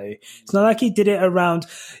Monaco. It's not like he did it around,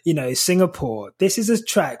 Singapore. This is a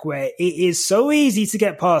track where it is so easy to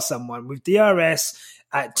get past someone with DRS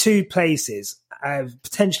at 2 places,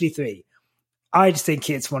 potentially 3. I just think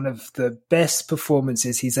it's one of the best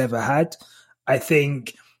performances he's ever had. I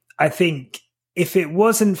think if it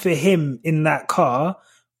wasn't for him in that car,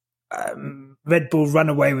 Red Bull run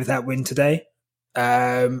away with that win today.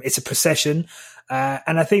 It's a procession.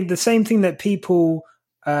 And I think the same thing that people,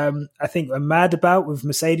 are mad about with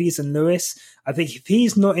Mercedes and Lewis, I think if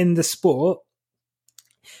he's not in the sport,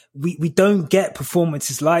 we don't get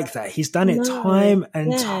performances like that. He's done it time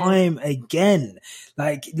and time again.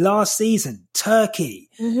 Like last season, Turkey,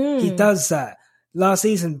 he does that. Last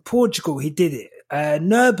season, Portugal, he did it.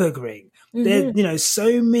 Nürburgring. There,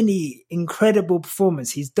 so many incredible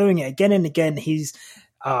performances. He's doing it again and again.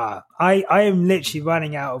 I am literally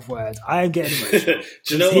running out of words. I am getting emotional.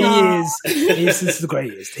 Do you know what? He's the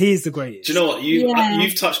greatest. He's the greatest. Do you know what?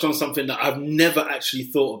 You've touched on something that I've never actually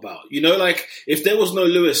thought about. Like if there was no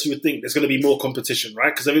Lewis, you would think there's going to be more competition,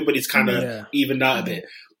 right? Because everybody's kind of evened out a bit.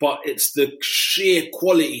 But it's the sheer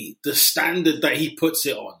quality, the standard that he puts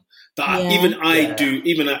it on. That I do,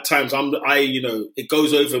 even at times, it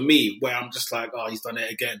goes over me where I'm just like, oh, he's done it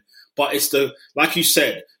again. But it's like you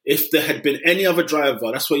said, if there had been any other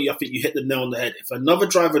driver, that's where I think you hit the nail on the head. If another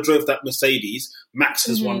driver drove that Mercedes, Max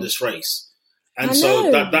has won this race. And so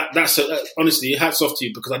that's honestly, hats off to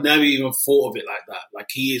you, because I never even thought of it like that. Like,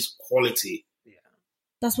 he is quality.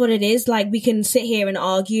 That's what it is. Like, we can sit here and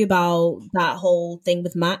argue about that whole thing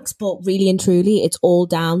with Max, but really and truly, it's all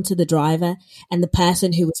down to the driver and the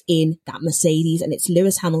person who was in that Mercedes, and it's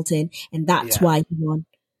Lewis Hamilton, and that's why he won.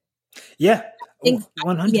 Yeah,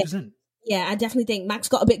 100%. Yeah, I definitely think Max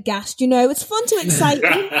got a bit gassed. It's fun to excite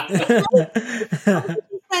him.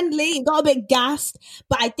 Friendly, he got a bit gassed,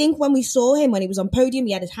 but I think when we saw him, when he was on podium,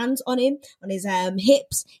 he had his hands on his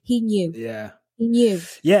hips. He knew. Yeah. He knew.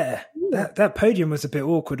 Yeah, that podium was a bit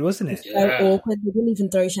awkward, wasn't it? So awkward. They didn't even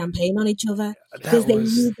throw champagne on each other because they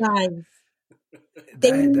knew, guys.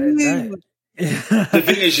 They knew. The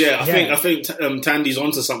thing is, I think Tandy's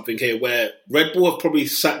onto something here, where Red Bull have probably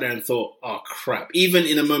sat there and thought, "Oh crap!" Even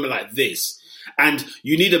in a moment like this, and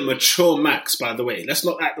you need a mature Max. By the way, let's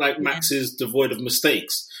not act like Max is devoid of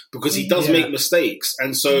mistakes, because he does make mistakes.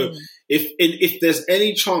 And so, if there's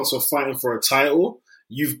any chance of fighting for a title,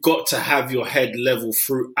 you've got to have your head level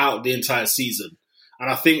throughout the entire season.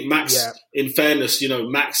 And I think Max, in fairness,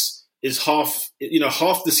 Max is half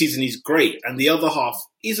the season he's great, and the other half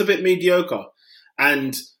he's a bit mediocre.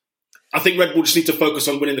 And I think Red Bull just need to focus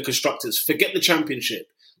on winning the constructors. Forget the championship.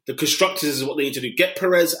 The constructors is what they need to do. Get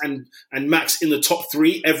Perez and Max in the top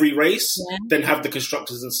 3 every race, then have the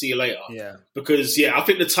constructors and see you later. Yeah. Because I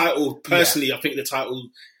think the title, personally, I think the title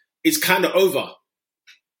is kind of over.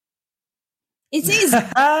 It is.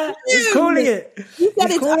 He's calling it. You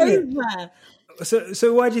said it's over.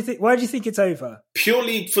 So why do you think it's over?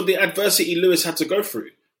 Purely for the adversity Lewis had to go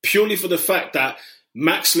through. Purely for the fact that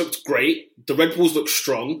Max looked great, the Red Bulls looked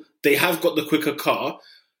strong, they have got the quicker car.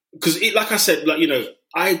 Because, like I said,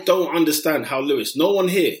 I don't understand how Lewis. No one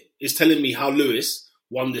here is telling me how Lewis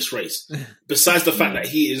won this race. Besides the fact that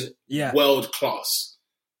he is world class.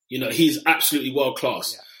 He's absolutely world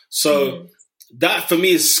class. Yeah. So. That for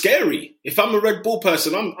me is scary. If I'm a Red Bull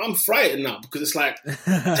person, I'm frightened now, because it's like,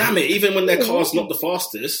 damn it, even when their car's not the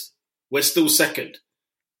fastest, we're still second.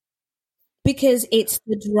 Because it's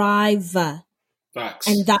the driver. Facts.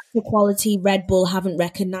 And that's the quality Red Bull haven't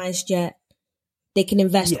recognised yet. They can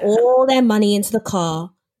invest all their money into the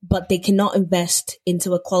car, but they cannot invest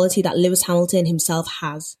into a quality that Lewis Hamilton himself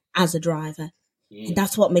has as a driver. And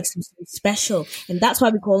that's what makes him so special. And that's why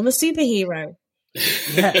we call him a superhero.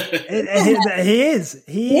 He is.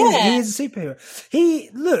 He is a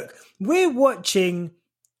superhero. Look, we're watching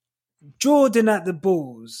Jordan at the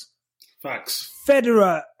Bulls. Facts.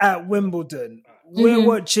 Federer at Wimbledon. We're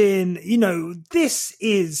watching, this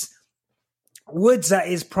is Woods at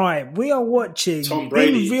his prime. We are watching Tom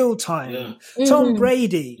Brady in real time. Yeah. Tom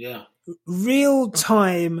Brady. Real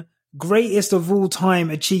time, greatest of all time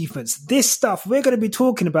achievements. This stuff, we're going to be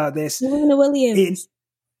talking about this.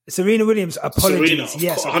 Serena Williams, apologies.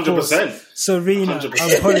 Yes, 100%. Serena,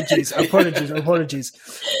 100%. apologies.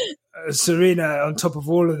 Serena on top of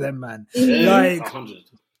all of them, man. Yeah, 100.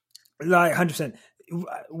 Like 100%.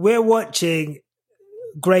 We're watching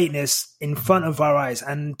greatness in front of our eyes.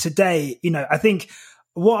 And today, I think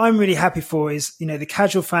what I'm really happy for is, the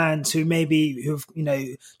casual fans who've,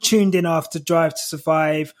 tuned in after Drive to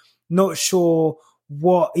Survive, not sure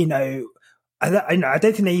what, I don't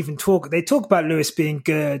think they even they talk about Lewis being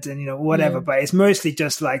good and, whatever, but it's mostly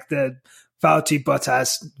just like the Valtteri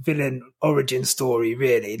Bottas villain origin story,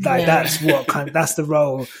 really. Like that's that's the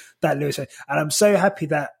role that Lewis had. And I'm so happy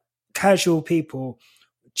that casual people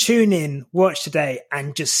tune in, watch today,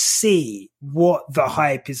 and just see what the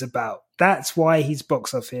hype is about. That's why he's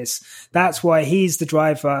box office. That's why he's the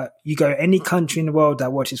driver. You go any country in the world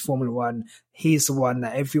that watches Formula One, he's the one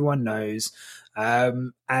that everyone knows. I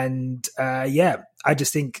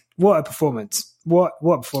just think what a performance! What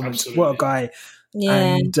a performance! Absolutely. What a guy!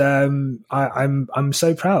 Yeah. And I'm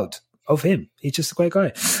so proud of him. He's just a great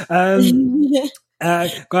guy.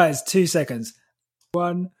 Guys, 2 seconds.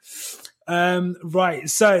 One. Right.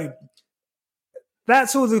 So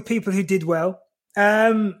that's all the people who did well.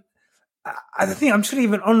 I think I'm just going to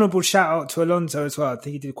give an honourable shout out to Alonso as well. I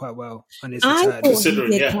think he did quite well on his return. I thought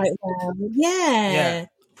he did quite well. Yeah.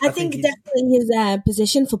 I think definitely his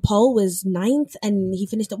position for pole was 9th, and he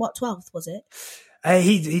finished at 12th, was it?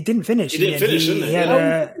 He didn't finish. He didn't finish, didn't he?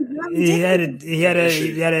 He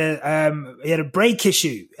had a brake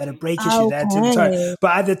issue. But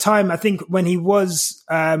at the time, I think when he was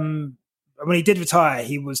when he did retire,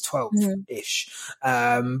 he was 12th-ish.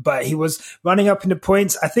 But he was running up in the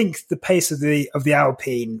points. I think the pace of the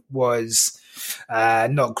Alpine was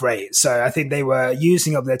not great. So I think they were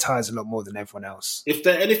using up their tyres a lot more than everyone else. If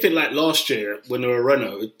they're anything like last year when they were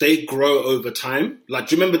Renault, they grow over time. Like,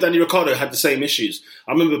 do you remember Danny Ricciardo had the same issues?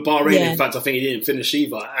 I remember Bahrain, in fact, I think he didn't finish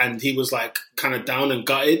either. And he was like kind of down and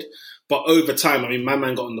gutted. But over time, I mean, my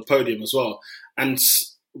man got on the podium as well. And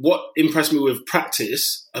what impressed me with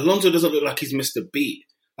practice, Alonso doesn't look like he's missed a beat.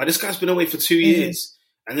 Like, this guy's been away for 2 years.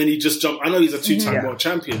 And then he just jumped. I know he's a two-time world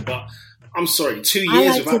champion, but I'm sorry, 2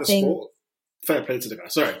 years without the sport. Fair play to the guy.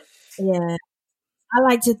 Sorry. Yeah. I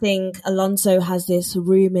like to think Alonso has this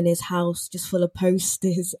room in his house just full of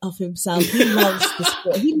posters of himself. He loves the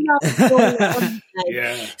sport. He loves Formula One.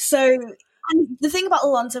 Yeah. So, and the thing about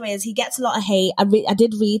Alonso is he gets a lot of hate. I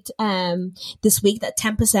did read this week that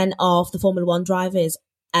 10% of the Formula One drivers,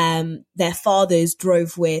 their fathers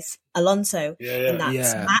drove with Alonso, and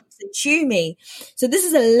that's Max and Schumi. So this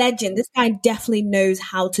is a legend. This guy definitely knows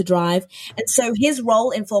how to drive, and so his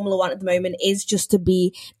role in Formula One at the moment is just to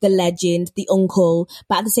be the legend, the uncle,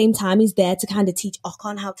 but at the same time he's there to kind of teach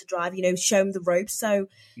Ocon how to drive, show him the ropes. So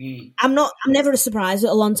I'm never surprised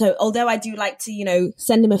with Alonso, although I do like to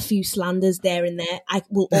send him a few slanders there and there. I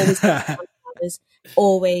will always slanders,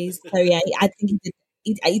 always. So yeah, I think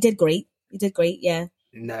he did great. He did great. Yeah.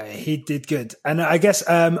 No, he did good. And I guess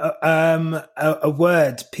a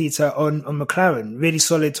word, Peter, on McLaren. Really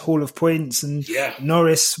solid haul of points, and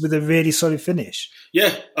Norris with a really solid finish.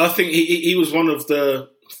 Yeah, I think he was one of the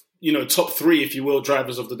top 3, if you will,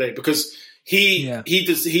 drivers of the day, because he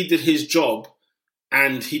did his job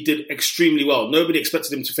and he did extremely well. Nobody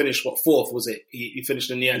expected him to finish, 4th was it? He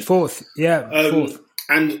finished in the end. 4th, yeah, 4th.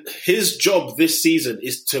 And his job this season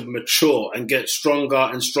is to mature and get stronger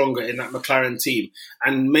and stronger in that McLaren team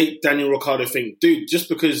and make Daniel Ricciardo think, dude, just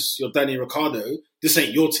because you're Daniel Ricciardo, this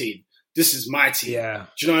ain't your team. This is my team. Yeah.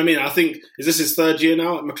 Do you know what I mean? I think, is this his 3rd year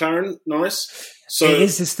now at McLaren, Norris? So it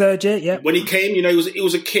is his 3rd year, yeah. When he came, he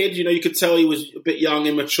was a kid, you could tell he was a bit young,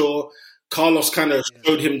 immature. Carlos kind of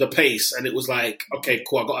showed him the pace, and it was like, okay,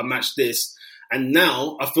 cool, I got to match this. And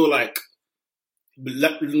now I feel like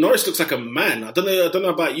Norris looks like a man. I don't know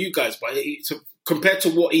about you guys, but compared to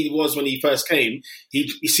what he was when he first came, he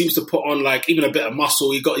seems to put on like even a bit of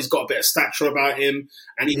muscle. He's got a bit of stature about him,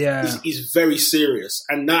 and he's very serious.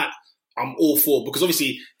 And that I'm all for, because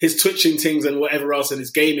obviously his twitching things and whatever else and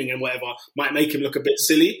his gaming and whatever might make him look a bit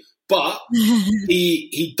silly. But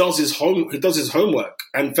he does his homework,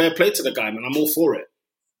 and fair play to the guy, man. I'm all for it.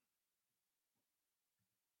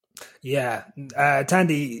 Yeah,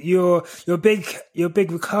 Tandy, you're a big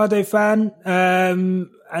Ricciardo fan, and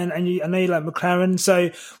I know you like McLaren. So,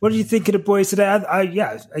 what did you think of the boys today?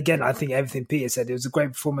 Again, I think everything Peter said. It was a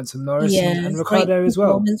great performance from Norris and Ricciardo as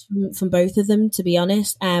well. From both of them, to be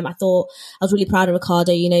honest. I thought I was really proud of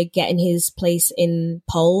Ricciardo. Getting his place in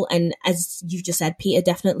pole, and as you've just said, Peter,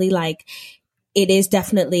 definitely it is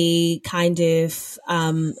definitely kind of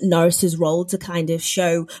Norris's role to kind of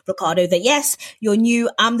show Ricciardo that, yes, you're new,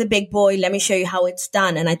 I'm the big boy, let me show you how it's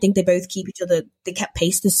done. And I think they both keep each other, they kept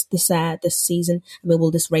pace this season,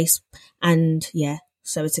 this race. And yeah,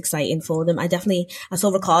 so it's exciting for them. I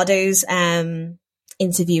saw Ricciardo's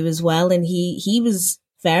interview as well, and he was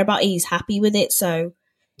fair about it, he's happy with it. So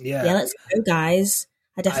yeah, let's go, guys.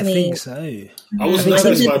 I definitely think so. I was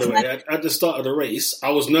nervous, by the way. At the start of the race, I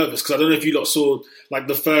was nervous because I don't know if you lot saw like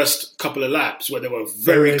the first couple of laps where they were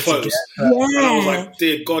very close. Yeah. And I was like,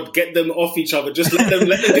 dear God, get them off each other. Just let them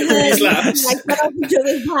get through these laps.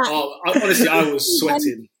 Honestly, I was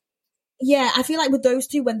sweating. Yeah, I feel like with those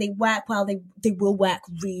two, when they work well, they will work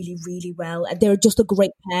really, really well. They're just a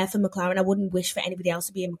great pair for McLaren. I wouldn't wish for anybody else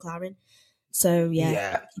to be in McLaren. So,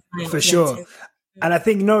 yeah. For sure. And I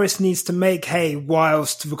think Norris needs to make hay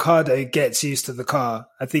whilst Ricciardo gets used to the car.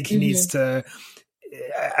 I think he needs to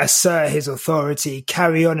assert his authority,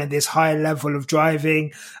 carry on at this high level of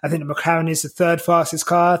driving. I think the McLaren is the third fastest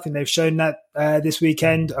car. I think they've shown that this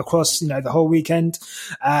weekend across, the whole weekend.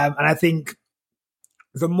 And I think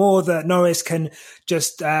the more that Norris can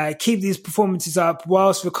just keep these performances up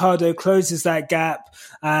whilst Ricciardo closes that gap,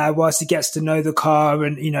 whilst he gets to know the car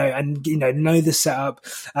and know the setup,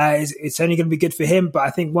 it's only going to be good for him. But I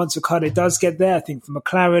think once Ricciardo does get there, I think for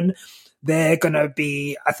McLaren, they're going to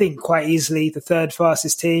be, I think, quite easily the third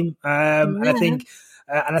fastest team. And I think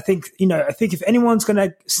if anyone's going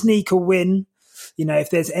to sneak a win, if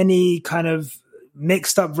there's any kind of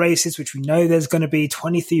mixed up races, which we know there's going to be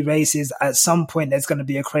 23 races, at some point there's going to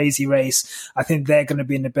be a crazy race. I think they're going to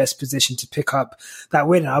be in the best position to pick up that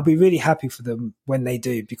win. And I'll be really happy for them when they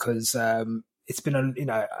do, because it's been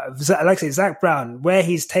like I say, Zach Brown, where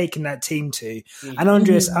he's taken that team to, and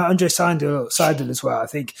Andre Seidel as well. I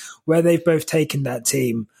think where they've both taken that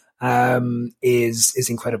team is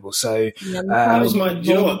incredible. So that was my,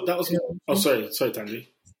 you know what? That was, oh, sorry, Tanji.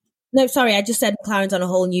 No, sorry, I just said McLaren's on a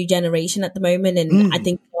whole new generation at the moment, and I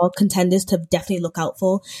think all contenders to definitely look out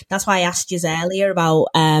for. That's why I asked you earlier about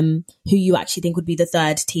who you actually think would be the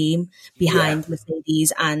third team behind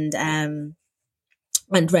Mercedes and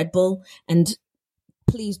Red Bull. And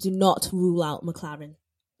please do not rule out McLaren.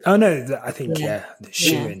 Oh no, I think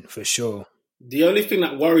shoo-in for sure. The only thing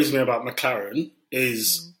that worries me about McLaren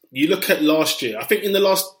is you look at last year. I think in the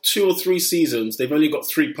last 2 or 3 seasons, they've only got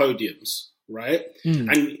 3 podiums. Right?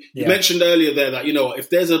 And you mentioned earlier there that, if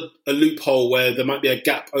there's a loophole where there might be a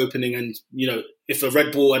gap opening and, if a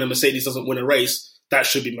Red Bull and a Mercedes doesn't win a race, that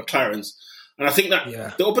should be McLaren's. And I think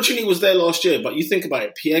that the opportunity was there last year, but you think about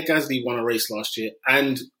it, Pierre Gasly won a race last year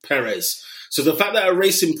and Perez. So the fact that a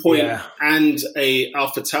Racing Point and a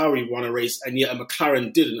AlphaTauri won a race and yet a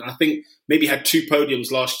McLaren didn't, I think maybe had 2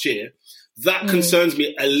 podiums last year, that concerns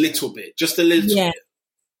me a little bit, just a little bit.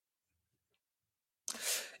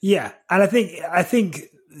 Yeah, and I think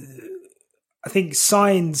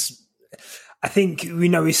Sainz. I think we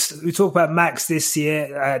talk about Max this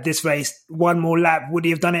year, this race. One more lap, would he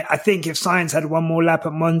have done it? I think if Sainz had one more lap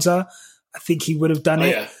at Monza, I think he would have done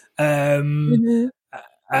it. Yeah.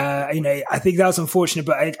 I think that was unfortunate,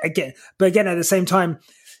 but again, at the same time,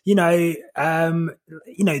 these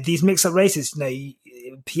mix-up races,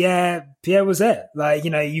 Pierre was there. Like,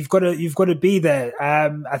 you've got to be there.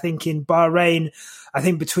 I think in Bahrain, I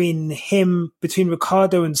think between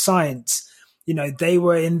Ricciardo and Sainz, they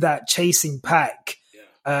were in that chasing pack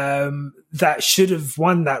that should have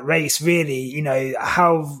won that race. Really,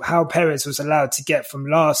 how Perez was allowed to get from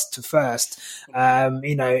last to first,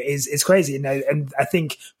 is crazy. And I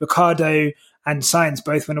think Ricciardo and Sainz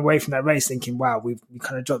both went away from that race thinking, wow, we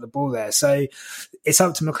kind of dropped the ball there. So it's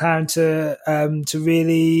up to McLaren to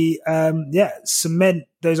really cement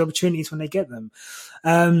those opportunities when they get them.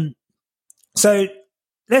 So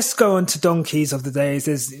let's go on to donkeys of the days.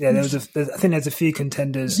 I think there's a few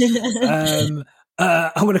contenders. I'm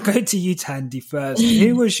going to go to you, Tandy, first.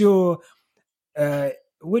 Who was your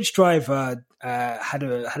which driver had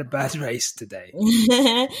a bad race today?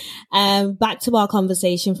 Back to our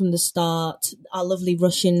conversation from the start, our lovely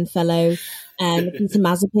Russian fellow, Nikita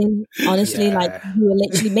Mazepin. Honestly, you were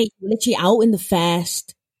literally out in the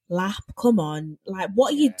first lap. Come on,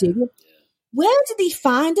 what are you doing? Where did he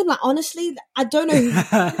find him? Honestly, I don't know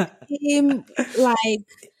him.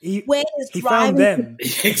 Where is found them?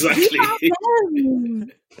 Exactly. He found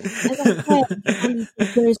them. As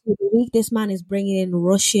I said, this man is bringing in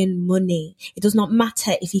Russian money. It does not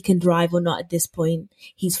matter if he can drive or not at this point.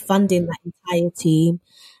 He's funding that entire team.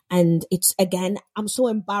 And it's, again, I'm so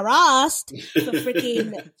embarrassed for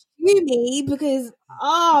freaking Schumi because,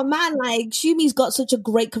 oh man, Schumi's got such a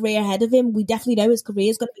great career ahead of him. We definitely know his career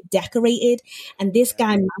is going to be decorated. And this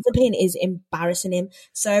guy, Mazepin, is embarrassing him.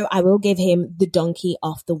 So I will give him the donkey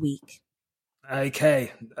of the week.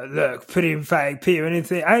 Okay, look, pretty emphatic, Peter.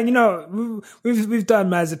 Anything? We've done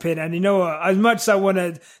Mazepin, and you know what? As much as I want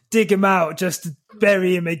to dig him out just to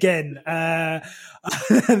bury him again,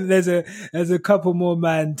 there's a couple more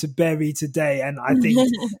men to bury today, and I think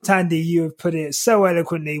Tandy, you have put it so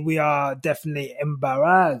eloquently. We are definitely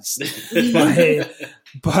embarrassed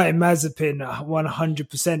by Mazepin,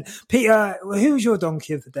 100%. Peter, who was your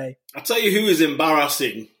donkey of the day? I'll tell you who is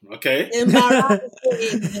embarrassing, okay?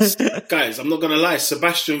 Embarrassing. Guys, I'm not going to lie.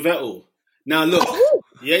 Sebastian Vettel. Now, look.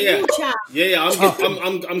 Yeah.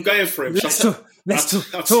 I'm going for him. Let's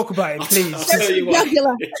talk about it, please. I'll tell you what.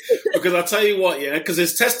 Because I'll tell you what, yeah, because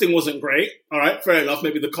his testing wasn't great. All right, fair enough.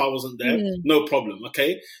 Maybe the car wasn't there. No problem,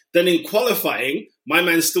 okay? Then in qualifying, my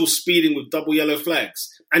man's still speeding with double yellow flags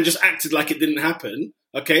and just acted like it didn't happen,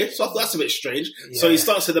 okay? So I thought that's a bit strange. Yeah. So he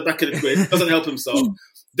starts at the back of the grid, doesn't help himself.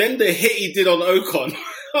 Then the hit he did on Ocon.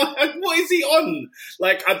 What is he on?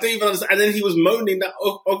 Like, I don't even understand. And then he was moaning that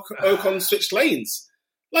Ocon switched lanes.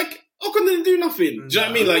 Like, Ocon didn't do nothing. Do you know what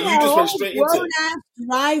I mean? Like, you just went straight into it.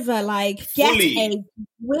 Driver, like, get a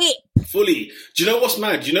whip. Fully. Do you know what's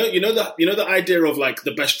mad? You know the idea of like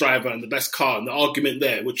the best driver and the best car and the argument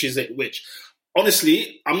there, which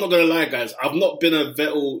honestly, I'm not gonna lie, guys, I've not been a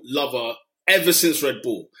Vettel lover ever since Red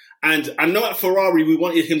Bull. And I know at Ferrari we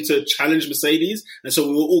wanted him to challenge Mercedes, and so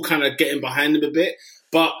we were all kind of getting behind him a bit.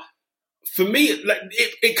 But for me, like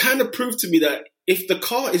it kind of proved to me that if the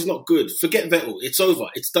car is not good, forget Vettel. It's over.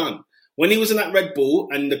 It's done. When he was in that Red Bull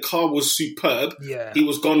and the car was superb, he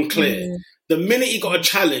was gone clear. The minute he got a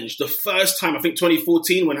challenge, the first time, I think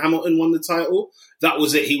 2014, when Hamilton won the title, that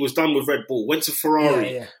was it. He was done with Red Bull, went to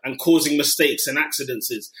Ferrari and causing mistakes and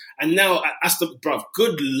accidents. And now, bruv,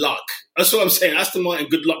 good luck. That's what I'm saying. Aston Martin,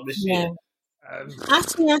 good luck this year.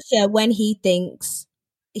 Ask Yasha when he thinks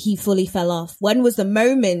he fully fell off. When was the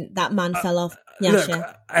moment that man fell off,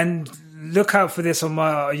 Yasha? Look out for this on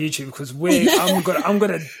my YouTube because I'm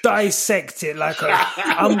gonna dissect it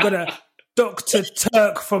I'm gonna Dr.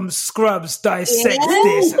 Turk from Scrubs dissect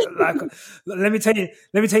this. Like, let me tell you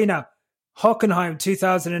now. Hockenheim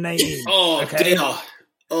 2018. Oh, okay. Dear.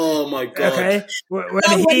 Oh my god. Okay.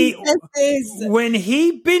 When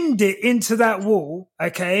he binned it into that wall,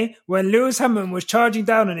 okay, when Lewis Hamilton was charging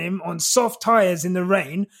down on him on soft tires in the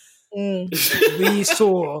rain, we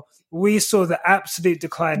saw the absolute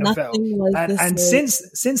decline of Vettel. And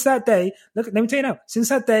since that day, look, let me tell you now, since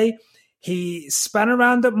that day, he span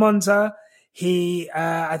around at Monza.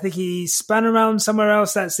 I think he span around somewhere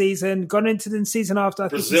else that season, gone into the season after.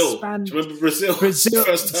 Brazil. Do you remember Brazil?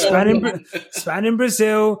 Span in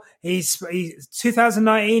Brazil.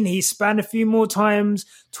 2019, he span a few more times.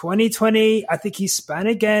 2020, I think he span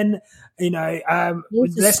again.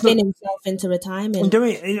 Let's spin himself into retirement.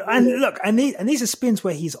 And these are spins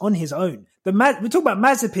where he's on his own. We're talking about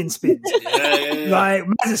Mazepin spins. Like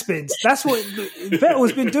Mazepin spins. That's what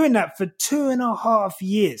Vettel's been doing that for 2.5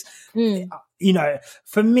 years.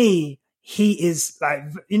 For me, he is like,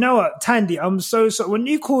 you know what, Tandy, I'm so sorry. When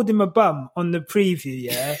you called him a bum on the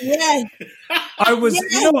preview, I was,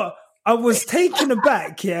 you know what, I was taken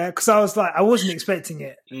aback, because I was like, I wasn't expecting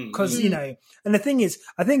it. Because, and the thing is,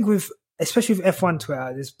 I think especially with F1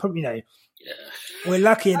 Twitter, there's probably, we're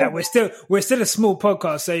lucky in that we're still a small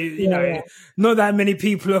podcast, so not that many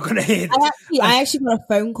people are going to hear this. I actually got a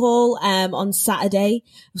phone call on Saturday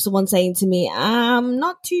of someone saying to me, "I'm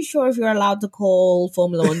not too sure if you're allowed to call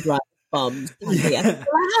Formula One drivers bums." I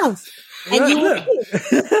have, and look,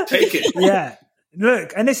 take it. Yeah,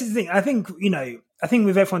 look, and this is the thing. I think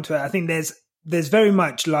with F1 Twitter, I think there's very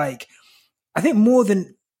much like, I think more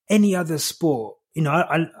than any other sport.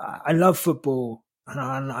 I love football.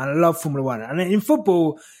 And I love Formula One. And in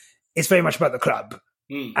football, it's very much about the club.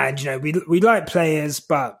 And, we like players,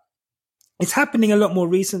 but it's happening a lot more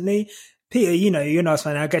recently. Peter, you're not a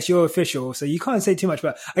fan. I guess you're official, so you can't say too much.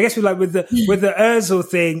 But I guess with the Ozil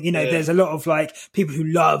thing, there's a lot of like people who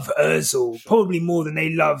love Ozil, probably more than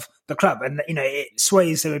they love the club. And, it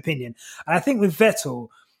sways their opinion. And I think with Vettel,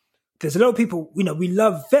 there's a lot of people, we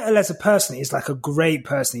love Vettel as a person. He's like a great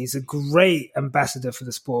person. He's a great ambassador for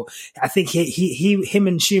the sport. I think him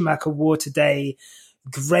and Schumacher wore today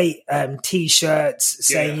great T-shirts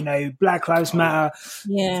saying, Black Lives Matter,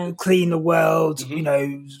 clean the world,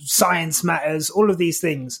 science matters, all of these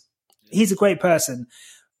things. He's a great person,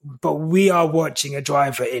 but we are watching a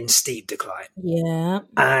driver in steep decline. Yeah.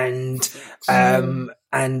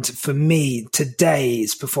 And for me,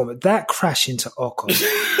 today's performance, that crash into Ocon,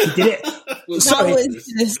 he did it. Sorry,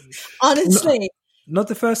 honestly, not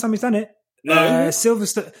the first time he's done it. No.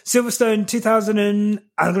 Silverstone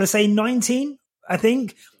 2019, I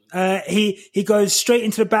think. He goes straight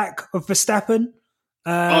into the back of Verstappen.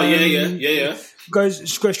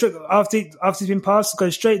 Goes straight after he's been passed.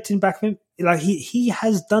 Goes straight to the back of him. Like he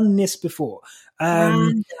has done this before.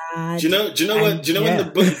 Do you know when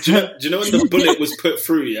the bullet was put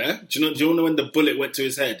through? Yeah. Do you know when the bullet went to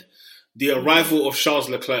his head? The arrival of Charles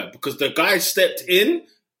Leclerc, because the guy stepped in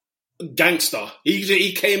gangster.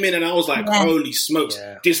 He came in and I was like, holy smokes,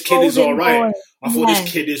 this kid Golden is all right. boy. I thought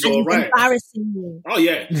this kid is all right. Embarrassing you. Oh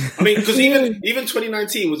yeah, I mean, because even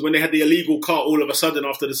 2019 was when they had the illegal car all of a sudden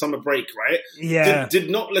after the summer break, right? Yeah. Did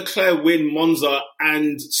not Leclerc win Monza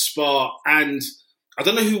and Spa and I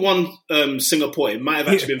don't know who won Singapore. It might have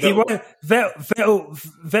actually been Vettel.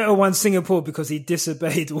 Vettel won Singapore because he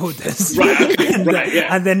disobeyed orders. Right, okay, right,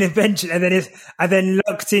 yeah. And then eventually, and then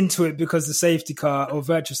lucked into it because the safety car or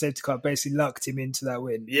virtual safety car basically lucked him into that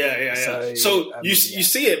win. Yeah. So you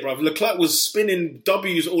see it, bruv. Leclerc was spinning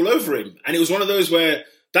W's all over him, and it was one of those where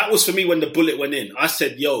that was for me when the bullet went in. I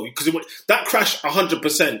said, "Yo," because that crash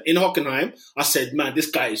 100% in Hockenheim. I said, "Man, this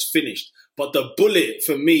guy is finished." But the bullet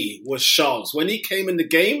for me was Charles. When he came in the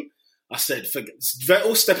game, I said,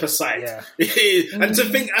 Vettel, step aside. Yeah. And to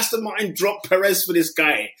think Aston Martin dropped Perez for this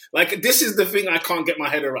guy. Like, this is the thing I can't get my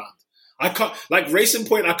head around. I can't, like, Racing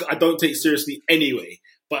Point, I don't take seriously anyway.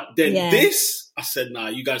 But then this, I said, nah,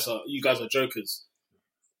 you guys are jokers.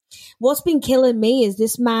 What's been killing me is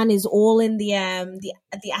this man is all in the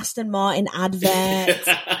Aston Martin advert.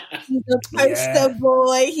 He's a poster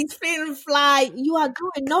boy. He's feeling fly. You are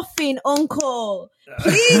doing nothing, uncle.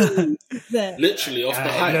 Please. Literally off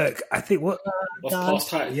the hype. Look, I think off past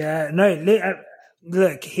hype. Yeah, no.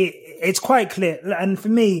 Look, it's quite clear, and for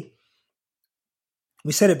me,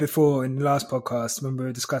 we said it before in the last podcast when we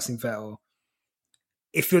were discussing Vettel.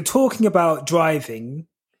 If you're talking about driving,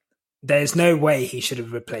 there's no way he should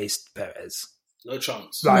have replaced Perez. No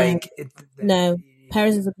chance. No.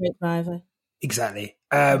 Perez is a great driver. Exactly.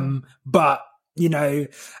 But, you know,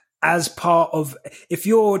 as part of, if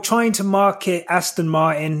you're trying to market Aston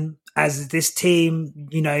Martin as this team,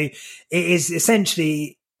 you know, it is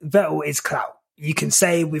essentially Vettel is clout. You can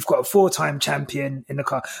say we've got a 4-time champion in the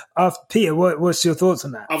car. Peter, what's your thoughts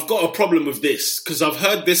on that? I've got a problem with this because I've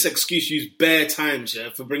heard this excuse used bare times,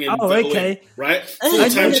 for bringing Vettel in, right?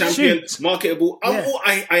 4-time champion, marketable. Yeah.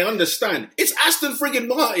 I understand. It's Aston friggin'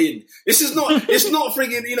 Martin. This is not. It's not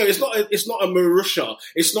friggin'. You know, it's not a Marussia.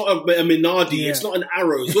 It's not a Minardi. It's not an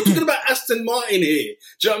Arrows. We're talking about Aston Martin here.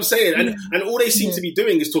 Do you know what I'm saying? And all they seem to be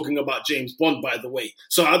doing is talking about James Bond, by the way.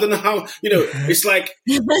 So I don't know how. You know, it's like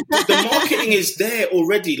the marketing is there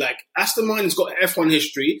already. Like Aston Martin's got F1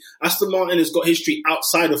 history. Aston Martin has got history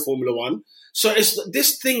outside of Formula One. So it's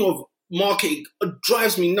this thing of marketing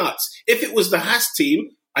drives me nuts. If it was the Haas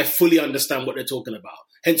team, I fully understand what they're talking about.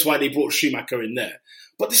 Hence why they brought Schumacher in there.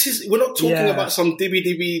 But we're not talking about some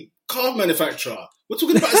dibby car manufacturer. We're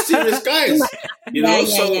talking about serious guys. You know,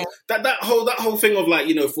 that whole thing of like,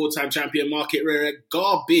 you know, 4-time champion, market rare,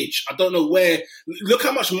 garbage. I don't know where. Look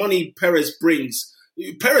how much money Perez brings.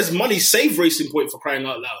 Perez money saved Racing Point, for crying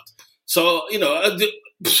out loud. So, you know,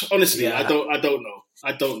 honestly, I don't know.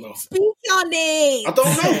 Speak on it. I don't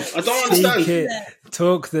know. I don't understand.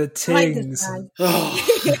 Talk the tings.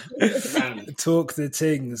 Talk the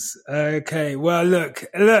tings. Okay. Well, look.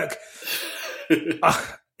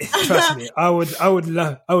 Trust me, I would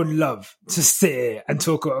love to sit here and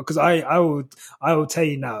talk, because I will tell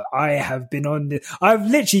you now, I have been on this. I've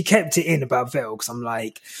literally kept it in about Vettel because I'm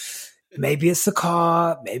like, maybe it's the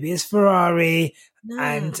car, maybe it's Ferrari.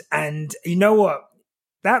 No. And you know what?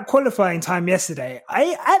 That qualifying time yesterday,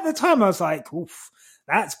 at the time I was like, oof,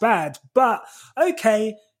 that's bad. But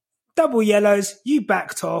okay, double yellows, you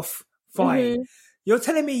backed off, fine. Mm-hmm. You're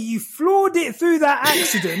telling me you floored it through that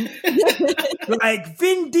accident like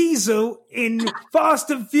Vin Diesel in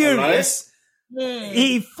Fast and Furious. Right.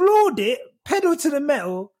 He floored it, pedal to the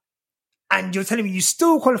metal, and you're telling me you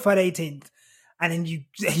still qualified 18th. And then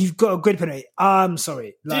you've got a good penalty. I'm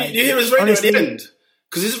sorry. Like, did you hear his radio honestly, at the end?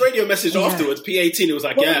 Because his radio message afterwards, P18, it was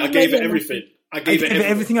like, I gave it everything. I gave it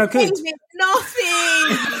everything I could. Nothing.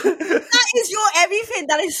 That is your everything.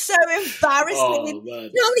 That is so embarrassing. Oh, you know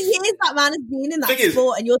how many years that man has been in that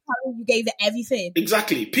sport, and you're telling you gave it everything.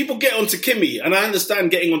 Exactly. People get onto Kimi, and I understand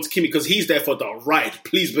getting onto Kimi because he's there for the ride.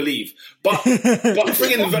 Please believe. But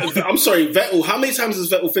friggin', I'm sorry, Vettel. How many times has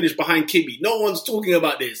Vettel finished behind Kimi? No one's talking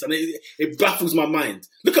about this, and it baffles my mind.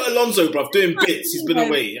 Look at Alonso, bruv, doing bits. He's been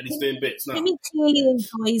away, and he's doing bits now. Kimi clearly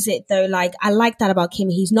enjoys it, though. Like, I like that about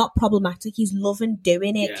Kimi. He's not problematic. He's loving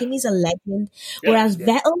doing it. Yeah. Kimi's a legend. Whereas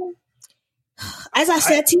Vettel, as I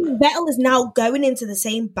said to you, Vettel is now going into the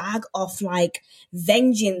same bag of like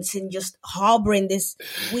vengeance and just harboring this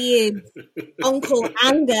weird uncle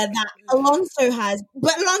anger that Alonso has.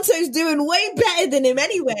 But Alonso's doing way better than him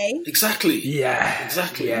anyway. Exactly. Yeah.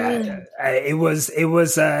 Exactly. Yeah. It was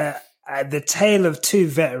the tale of two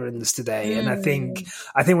veterans today. And I think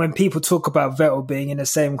when people talk about Vettel being in the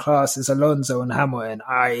same class as Alonso and Hamilton,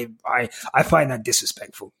 I find that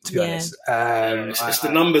disrespectful, to be honest. It's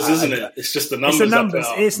the numbers, isn't it? It's just the numbers.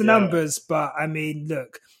 It's the numbers. But I mean,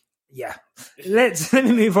 look, yeah. Let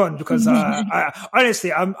me move on, because I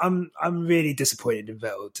honestly, I'm really disappointed in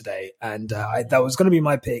Vettel today, and that was going to be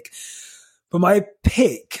my pick, but my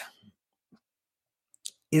pick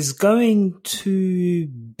is going to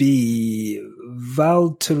be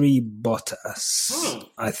Valtteri Bottas.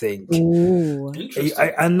 I think. Ooh.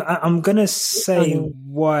 I'm going to say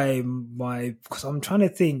why because I'm trying to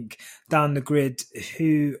think down the grid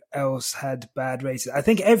who else had bad races. I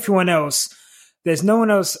think everyone else. There's no one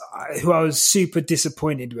else who I was super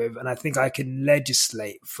disappointed with, and I think I can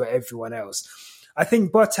legislate for everyone else. I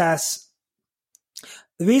think Bottas,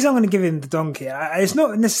 the reason I'm going to give him the donkey, it's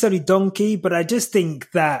not necessarily donkey, but I just think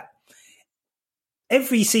that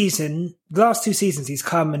every season, the last 2 seasons, he's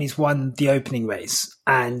come and he's won the opening race,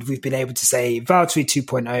 and we've been able to say Valtteri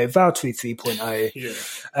 2.0, Valtteri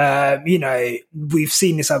 3.0. We've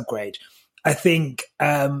seen this upgrade. I think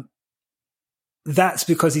that's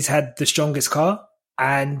because he's had the strongest car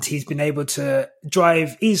and he's been able to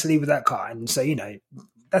drive easily with that car. And so,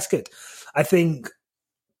 that's good. I think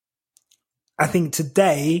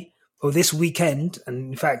today, or this weekend,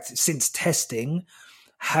 and in fact, since testing,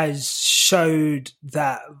 has showed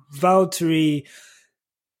that Valtteri,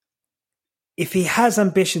 if he has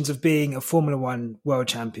ambitions of being a Formula One world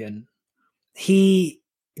champion, he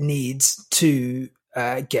needs to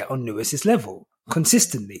get on Lewis's level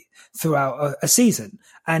consistently throughout a season.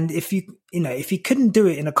 And if he couldn't do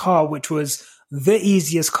it in a car which was the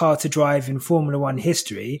easiest car to drive in Formula One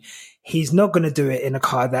history, he's not going to do it in a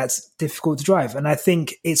car that's difficult to drive. And I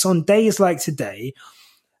think it's on days like today.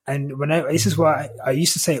 And this is what I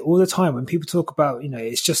used to say all the time when people talk about,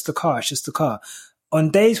 it's just the car, it's just the car. On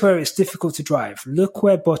days where it's difficult to drive, look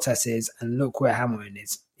where Bottas is and look where Hamilton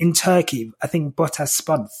is. In Turkey, I think Bottas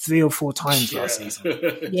spun 3 or 4 times last season.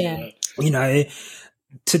 Yeah.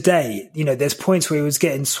 Today, there's points where he was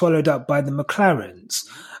getting swallowed up by the McLarens.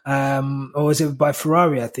 Or was it by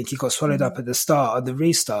Ferrari? I think he got swallowed up at the start or the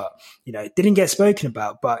restart. It didn't get spoken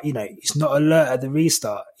about, but he's not alert at the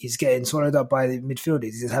restart. He's getting swallowed up by the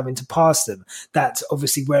midfielders. He's having to pass them. That's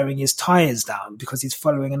obviously wearing his tyres down because he's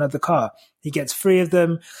following another car. He gets 3 of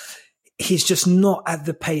them. He's just not at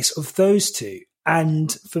the pace of those two.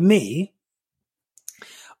 And for me,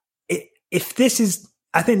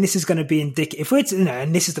 I think this is going to be indicative.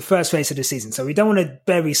 And this is the first race of the season, so we don't want to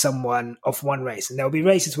bury someone off one race, and there'll be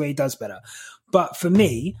races where he does better. But for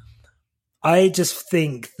me, I just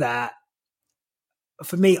think that,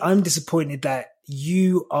 I'm disappointed that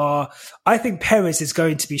I think Perez is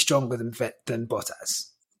going to be stronger than Bottas.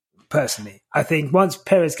 Personally, I think once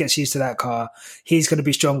Perez gets used to that car, he's going to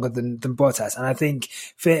be stronger than Bottas. And I think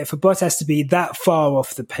for Bottas to be that far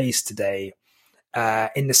off the pace today,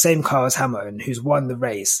 in the same car as Hamilton, who's won the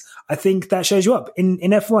race, I think that shows you up. In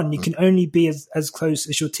F1, you can only be as close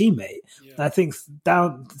as your teammate. Yeah. And I think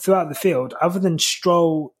throughout the field, other than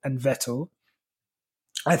Stroll and Vettel,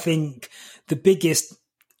 I think the biggest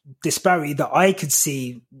disparity that I could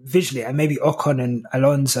see visually, and maybe Ocon and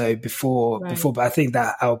Alonso before, but I think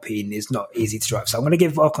that Alpine is not easy to drive. So I'm going to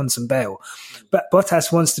give Ocon some bail. But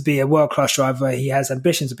Bottas wants to be a world-class driver. He has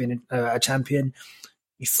ambitions of being a champion.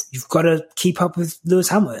 You've got to keep up with Lewis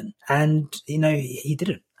Hamilton, and he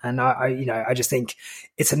didn't. And I just think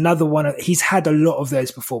it's another one. He's had a lot of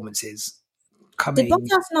those performances coming. Did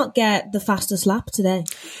Bottas not get the fastest lap today?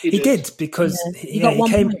 He did because he got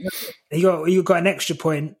an extra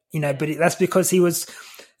point. But that's because he was.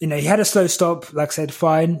 He had a slow stop, like I said,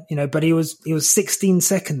 fine. But he was 16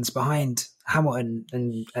 seconds behind Hamilton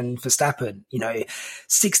and Verstappen.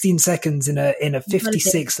 16 seconds in a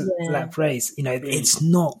 56 lap race. It's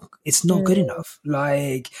not good enough.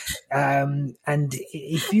 And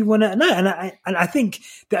if you want to and I think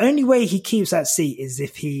the only way he keeps that seat is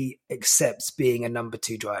if he accepts being a number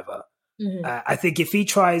 2 driver. Mm-hmm. I think if he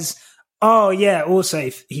tries, also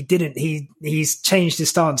if he didn't, he's changed his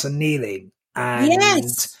stance on kneeling. And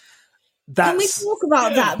yes. Can we talk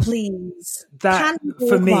about that, please? That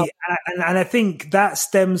for me, and I think that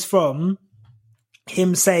stems from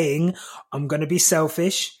him saying, "I'm going to be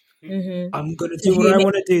selfish. Mm-hmm. I'm going to do what I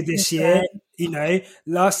want to do this year."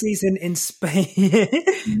 Last season in Spain,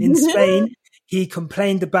 he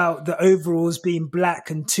complained about the overalls being black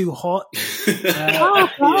and too hot.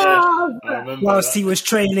 Whilst he was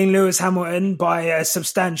trailing Lewis Hamilton by a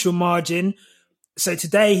substantial margin. So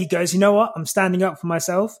today he goes, you know what? I'm standing up for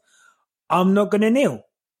myself. I'm not going to kneel.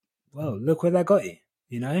 Well, look where that got you.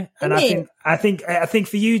 you know. And I think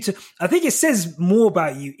for you to, I think it says more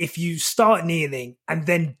about you if you start kneeling and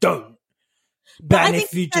then don't. But I think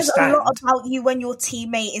if you it says just stand. a lot about you when your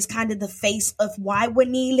teammate is kind of the face of why we're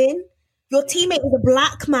kneeling. Your teammate is a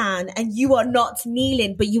black man and you are not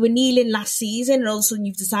kneeling, but you were kneeling last season and all of a sudden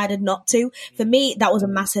you've decided not to. For me, that was a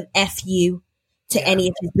massive FU to any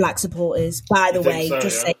of his black supporters, by the way.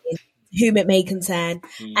 Saying, whom it may concern.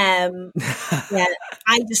 Yeah,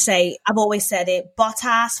 I just say, I've always said it,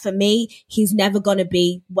 Bottas, for me, he's never going to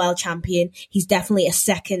be world champion. He's definitely a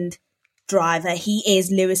second driver. He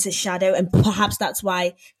is Lewis's shadow, and perhaps that's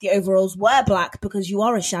why the overalls were black, because you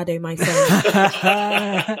are a shadow, my friend. You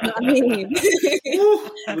know what I mean?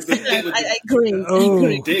 I agree.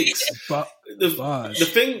 But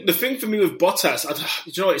the thing for me with Bottas,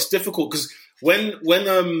 you know, it's difficult because when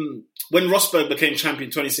Rosberg became champion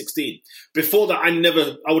in 2016, before that I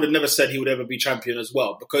would have never said he would ever be champion as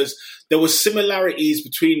well, because there were similarities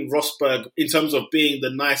between Rosberg in terms of being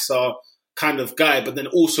the nicer kind of guy, but then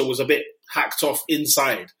also was a bit hacked off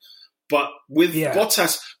inside. But with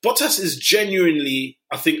Bottas is genuinely,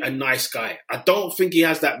 I think, a nice guy. I don't think he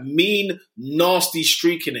has that mean, nasty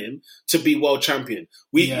streak in him to be world champion.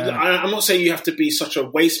 I'm not saying you have to be such a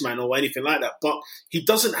waste man or anything like that, but he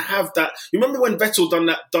doesn't have that. You remember when Vettel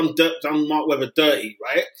done Mark Webber dirty,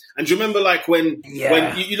 right? And do you remember like when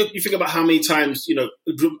you think about how many times, you know,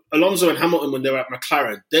 Alonso and Hamilton, when they were at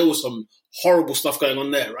McLaren, there was some horrible stuff going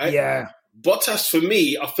on there, right? Yeah. Bottas, for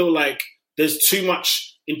me, I feel like there's too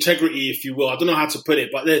much integrity, if you will. I don't know how to put it,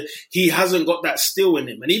 but he hasn't got that steel in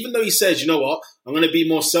him. And even though he says, you know what, I'm going to be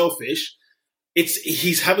more selfish,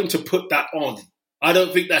 he's having to put that on. I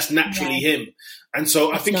don't think that's naturally him. And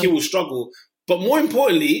so I think he will struggle. But more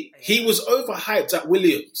importantly, he was overhyped at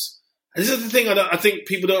Williams. And this is the thing I think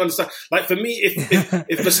people don't understand. Like for me, if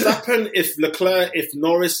Verstappen, if Leclerc, if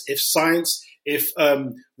Norris, if Sainz, if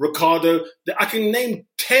Ricciardo, I can name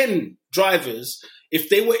 10 drivers, if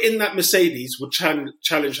they were in that Mercedes, would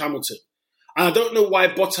challenge Hamilton. And I don't know why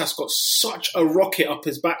Bottas got such a rocket up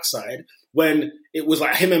his backside when it was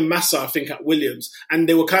like him and Massa, I think, at Williams, and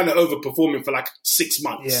they were kind of overperforming for like 6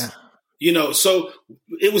 months. Yeah. You know, so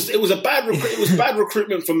it was bad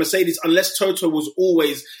recruitment for Mercedes, unless Toto was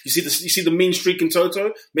always, you see the mean streak in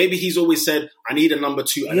Toto. Maybe he's always said, I need a number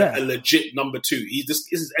two, a legit number two. This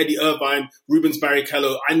is Eddie Irvine, Rubens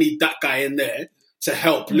Barrichello. I need that guy in there to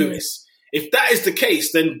help Lewis. If that is the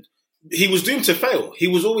case, then he was doomed to fail. He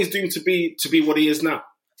was always doomed to be what he is now.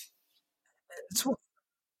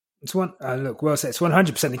 It's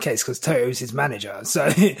 100% the case because Toto is his manager. So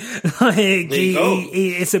like,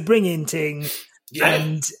 it's a bring-in thing,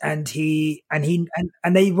 and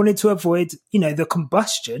they wanted to avoid, you know, the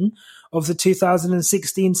combustion of the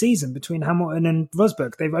 2016 season between Hamilton and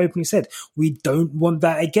Rosberg. They've openly said we don't want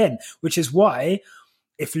that again, which is why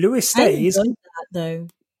if Lewis stays, I love that though.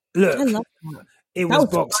 Look, I love that. It was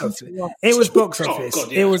box office. It was box office. Oh,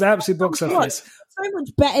 God, yeah. It was absolute box office. So much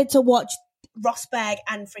better to watch Rosberg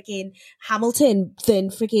and freaking Hamilton than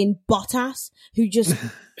freaking Bottas, who just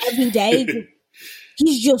every day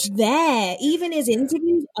he's just there. Even his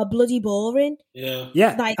interviews are bloody boring.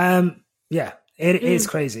 Yeah. Like, it is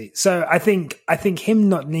crazy. So I think him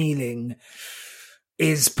not kneeling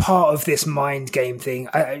is part of this mind game thing.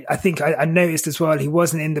 I think I noticed as well he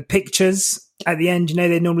wasn't in the pictures at the end. You know,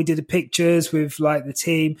 they normally do the pictures with like the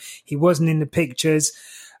team. He wasn't in the pictures.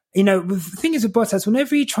 You know, the thing is with Bottas,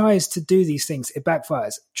 whenever he tries to do these things, it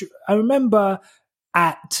backfires. I remember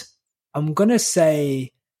I'm going to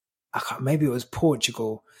say, maybe it was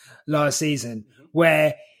Portugal last season,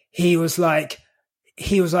 where he was like,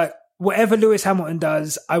 whatever Lewis Hamilton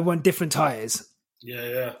does, I want different tyres.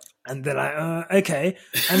 Yeah. And they're like, okay.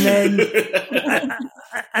 And then,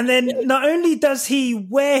 and then not only does he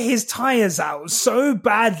wear his tyres out so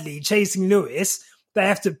badly chasing Lewis, they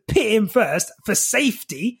have to pit him first for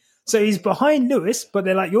safety. So he's behind Lewis, but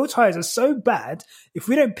they're like, your tyres are so bad, if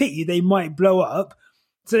we don't pit you, they might blow up.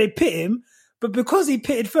 So they pit him. But because he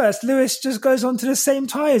pitted first, Lewis just goes on to the same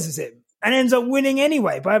tyres as him and ends up winning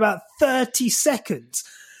anyway by about 30 seconds.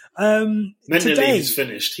 Mentally, today, he's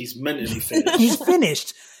finished. He's mentally finished. He's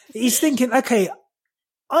finished. He's thinking, okay,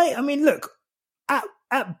 I mean, look,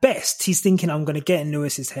 at best, he's thinking, I'm going to get in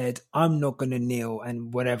Lewis's head. I'm not going to kneel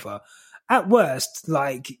and whatever. At worst,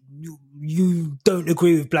 like, you don't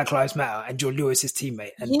agree with Black Lives Matter and you're Lewis's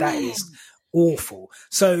teammate. And that is awful.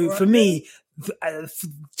 So for me,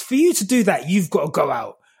 for you to do that, you've got to go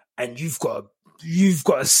out and you've got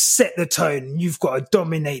to set the tone. You've got to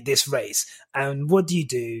dominate this race. And what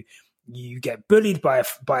do? You get bullied by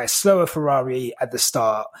a slower Ferrari at the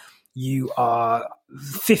start. you are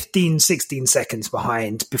 15, 16 seconds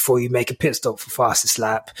behind before you make a pit stop for fastest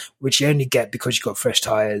lap, which you only get because you got fresh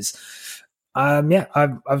tyres. I've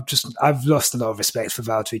lost a lot of respect for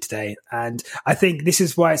Valtteri today. And I think this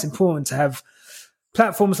is why it's important to have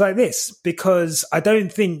platforms like this, because I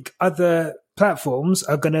don't think other platforms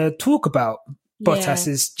are going to talk about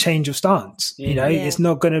Bottas's change of stance. You know, it's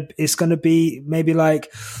going to be maybe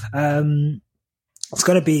like, it's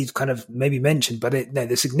going to be kind of maybe mentioned, but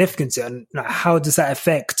the significance and how does that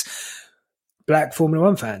affect Black Formula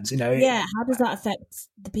One fans? You know, how does that affect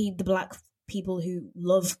the Black people who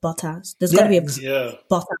love Bottas? There's got to be a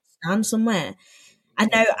Bottas stand somewhere. I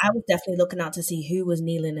know I was definitely looking out to see who was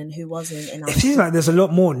kneeling and who wasn't. It seems like there's a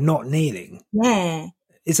lot more not kneeling. Yeah.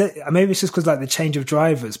 Is it? Maybe it's just because like the change of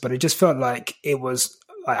drivers, but it just felt like it was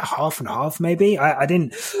like half and half. Maybe I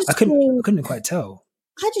couldn't quite tell.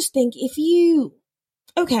 I just think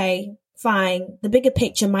okay, fine. The bigger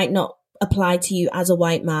picture might not apply to you as a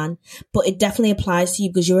white man, but it definitely applies to you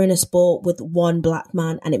because you're in a sport with one black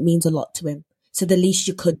man and it means a lot to him. So the least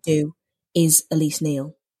you could do is at least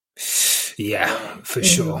kneel. Yeah, for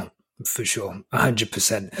sure.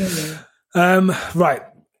 100%. Right.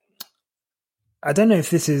 I don't know if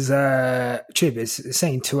this is true, but it's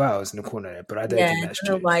saying 2 hours in the corner, but I don't think that's true.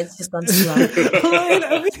 I don't know why it's just gone to 2 hours.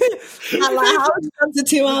 How it's gone to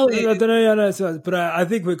 2 hours? I don't know, but I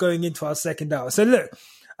think we're going into our second hour. So look,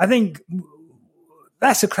 I think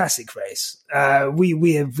that's a classic race.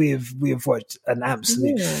 We have watched an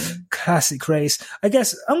absolute classic race. I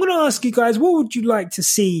guess I'm going to ask you guys, what would you like to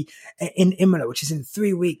see in Imola, which is in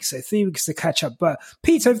 3 weeks? So 3 weeks to catch up. But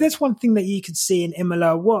Peter, if there's one thing that you could see in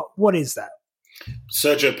Imola, what is that?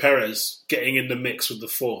 Sergio Perez getting in the mix with the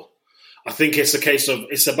 4. I think it's a case of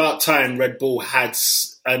it's about time Red Bull had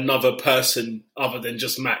another person other than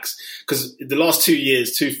just Max. Because the last 3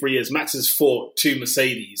 years, Max has fought 2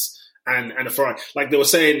 Mercedes and a Ferrari. Like they were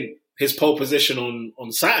saying, his pole position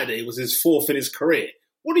on Saturday was his 4th in his career.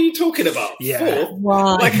 What are you talking about? 4?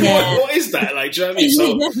 Wow. Like what is that? Like, do you know what I mean?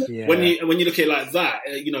 So when you look at it like that,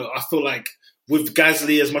 I feel like with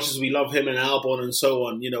Gasly, as much as we love him and Albon and so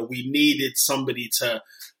on, we needed somebody to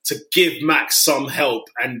give Max some help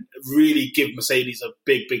and really give Mercedes a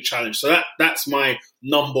big, big challenge. So that's my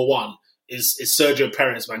number one is Sergio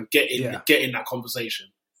Perez, man. Get in that conversation.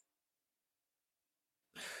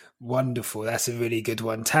 Wonderful. That's a really good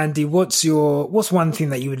one. Tandy, what's one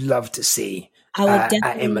thing that you would love to see at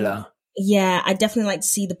Imola? Yeah, I definitely like to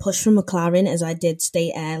see the push from McLaren, as I did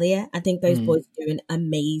state earlier. I think those boys are doing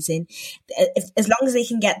amazing. As long as they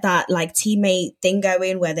can get that like teammate thing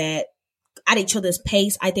going where they're at each other's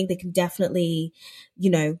pace, I think they can definitely,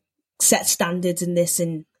 set standards in this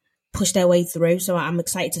and push their way through. So I'm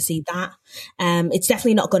excited to see that. It's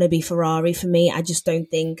definitely not going to be Ferrari for me. I just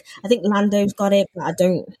don't think. I think Lando's got it, but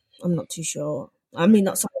I'm not too sure. I mean,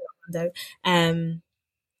 not Lando. I'm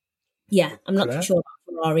not too sure about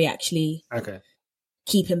Ferrari actually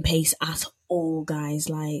keeping pace at all, guys.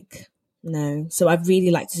 Like, no. So I'd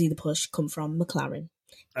really like to see the push come from McLaren.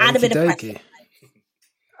 Add a bit of pressure.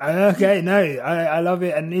 Okay, no, I love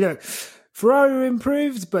it. And, Ferrari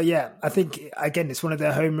improved, but I think, again, it's one of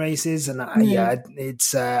their home races. And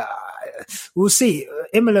it's, we'll see.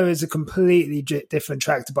 Imola is a completely different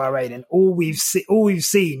track to Bahrain. And all we've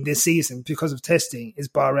seen this season because of testing is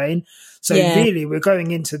Bahrain. So really, we're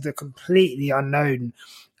going into the completely unknown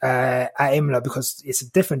at Imola because it's a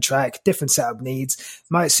different track, different setup needs.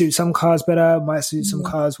 Might suit some cars better, might suit some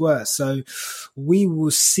cars worse. So we will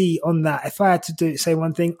see on that. If I had to say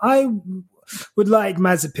one thing, I would like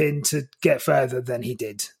Mazepin to get further than he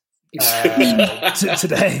did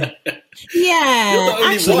today. Yeah, you're the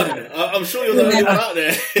only one. I'm sure you're the only one out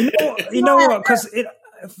there. You know what? Because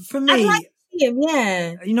for me, I'd like to see him,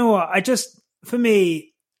 you know what? For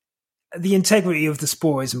me, the integrity of the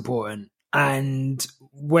sport is important. And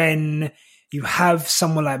when you have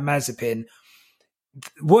someone like Mazepin,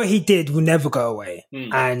 what he did will never go away.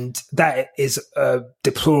 And that is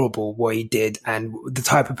deplorable, what he did, and the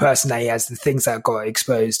type of person that he has, the things that got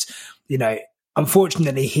exposed.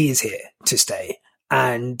 Unfortunately, he is here to stay.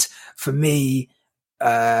 And for me,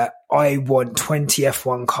 I want 20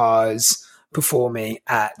 F1 cars performing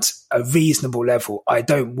at a reasonable level. I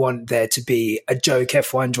don't want there to be a joke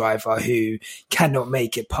F1 driver who cannot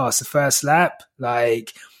make it past the first lap.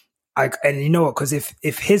 And you know what? Because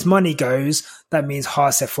if his money goes, that means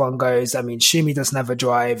Haas F1 goes. That means Schumi doesn't have a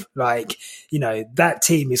drive. That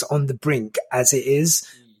team is on the brink as it is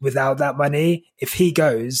without that money. If he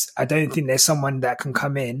goes, I don't think there's someone that can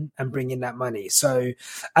come in and bring in that money. So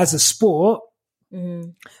as a sport,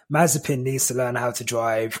 Mazepin needs to learn how to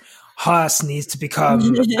drive. Haas needs to become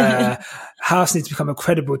a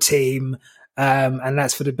credible team, and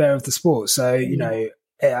that's for the better of the sport. So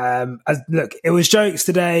look, it was jokes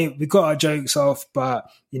today. We got our jokes off, but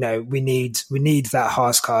we need that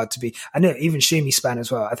Haas card to be. I know even Shumi span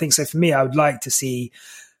as well. I think so. For me, I would like to see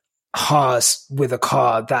Haas with a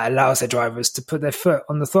car that allows their drivers to put their foot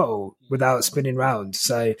on the throttle without spinning round.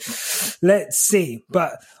 So let's see.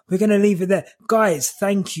 But we're going to leave it there. Guys,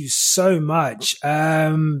 thank you so much.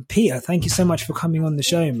 Peter, thank you so much for coming on the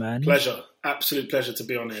show, man. Pleasure. Absolute pleasure to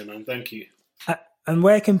be on here, man. Thank you. And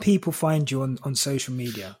where can people find you on social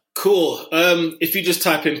media? Cool. If you just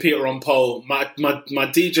type in Peter on Pole, my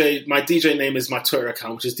DJ name is my Twitter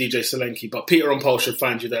account, which is DJ Solenki, but Peter on Pole should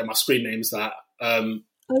find you there. My screen name is that.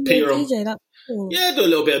 Peter DJ, that's cool. Yeah, do a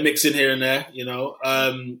little bit of mixing here and there, Did you know?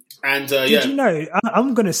 I'm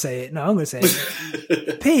going to say it. No, I'm going to say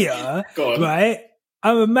it. Peter, right?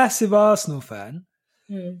 I'm a massive Arsenal fan,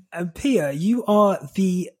 and Peter, you are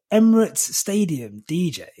the Emirates Stadium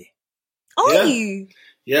DJ. Are you?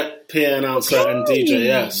 Yeah, PA announcer and DJ,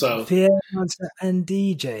 yeah. So PA announcer and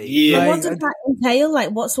DJ. Yeah. What does that entail?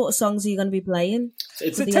 Like, what sort of songs are you going to be playing?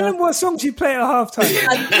 So tell them what songs you play at halftime.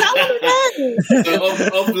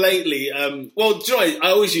 Of lately, Joy,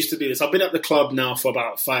 I always used to do this. I've been at the club now for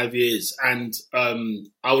about 5 years, and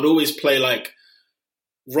I would always play like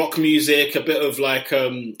rock music, a bit of like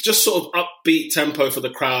just sort of upbeat tempo for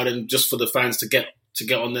the crowd and just for the fans to get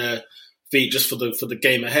on their feet just for the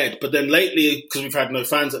game ahead. But then lately, because we've had no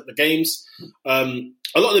fans at the games, a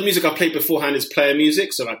lot of the music I played beforehand is player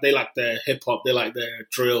music. So like they like their hip hop, they like their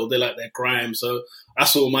drill, they like their grime. So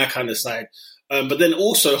that's all my kind of side. But then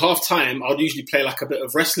also half time, I'd usually play like a bit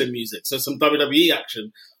of wrestling music. So some WWE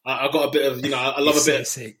action. I got a bit of, I love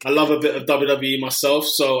a bit of WWE myself.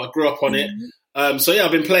 So I grew up on it. So yeah,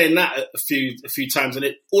 I've been playing that a few times, and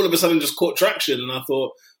it all of a sudden just caught traction. And I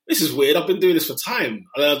thought, this is weird. I've been doing this for time.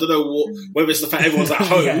 I don't know whether it's the fact everyone's at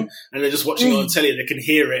home and they're just watching it on telly and they can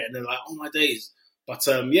hear it and they're like, oh my days. But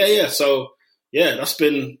So yeah, that's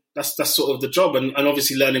sort of the job, and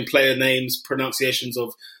obviously learning player names, pronunciations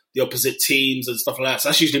of the opposite teams and stuff like that. So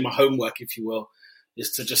that's usually my homework, if you will,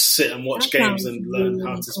 is to just sit and watch games and learn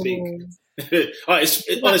how to speak.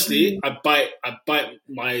 Honestly, I bite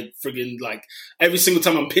my friggin' like every single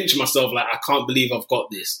time I'm pinching myself, like I can't believe I've got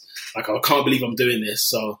this. Like I can't believe I'm doing this.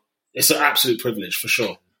 So it's an absolute privilege for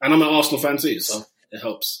sure. And I'm an Arsenal fan too, so it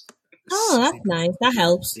helps. Oh, that's nice. That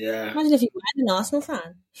helps. Yeah. Imagine if you were an Arsenal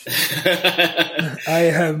fan.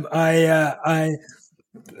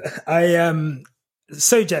 I am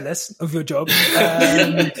so jealous of your job,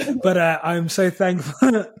 but I'm so thankful.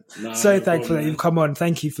 Thankful that you've come on.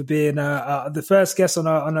 Thank you for being the first guest on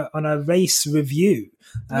a race review.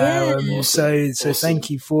 Awesome. So thank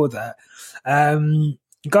you for that.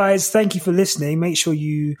 Guys, thank you for listening. Make sure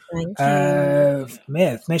you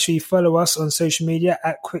make sure you follow us on social media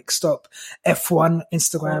at Quickstop F1,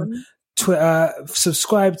 Instagram, Twitter.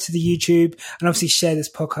 Subscribe to the YouTube, and obviously share this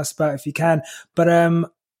podcast about if you can. But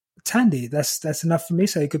Tandy, that's enough for me.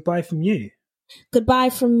 So goodbye from you.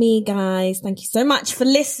 Goodbye from me, guys. Thank you so much for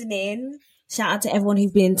listening. Shout out to everyone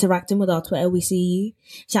who's been interacting with our Twitter. We see you.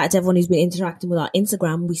 Shout out to everyone who's been interacting with our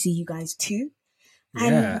Instagram. We see you guys too.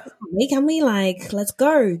 Yeah. And can we let's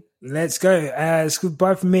go. Let's go. It's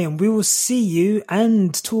goodbye from me, and we will see you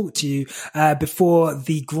and talk to you before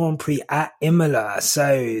the Grand Prix at Imola.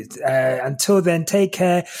 So until then, take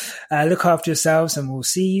care, look after yourselves, and we'll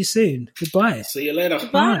see you soon. Goodbye. See you later.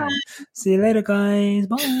 Bye. See you later, guys.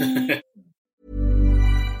 Bye.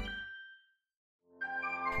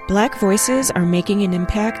 Black voices are making an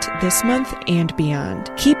impact this month and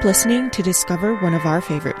beyond. Keep listening to discover one of our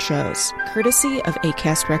favorite shows, courtesy of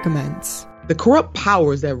Acast Recommends. The corrupt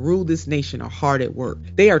powers that rule this nation are hard at work.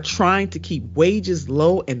 They are trying to keep wages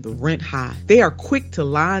low and the rent high. They are quick to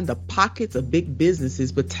line the pockets of big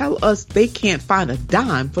businesses, but tell us they can't find a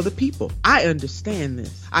dime for the people. I understand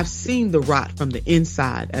this. I've seen the rot from the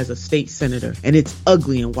inside as a state senator, and it's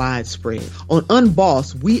ugly and widespread. On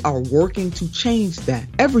Unbossed, we are working to change that.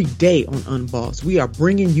 Every day on Unbossed, we are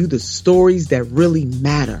bringing you the stories that really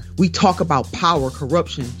matter. We talk about power,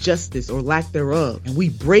 corruption, justice, or lack thereof, and we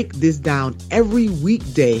break this down every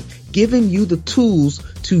weekday, giving you the tools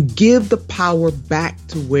to give the power back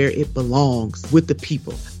to where it belongs, with the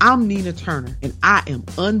people. I'm Nina Turner, and I am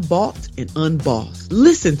unbought and unbossed.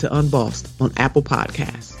 Listen to Unbossed on Apple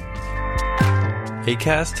Podcasts.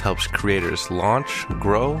 Acast helps creators launch,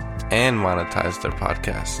 grow, and monetize their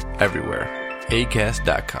podcasts everywhere.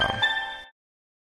 Acast.com.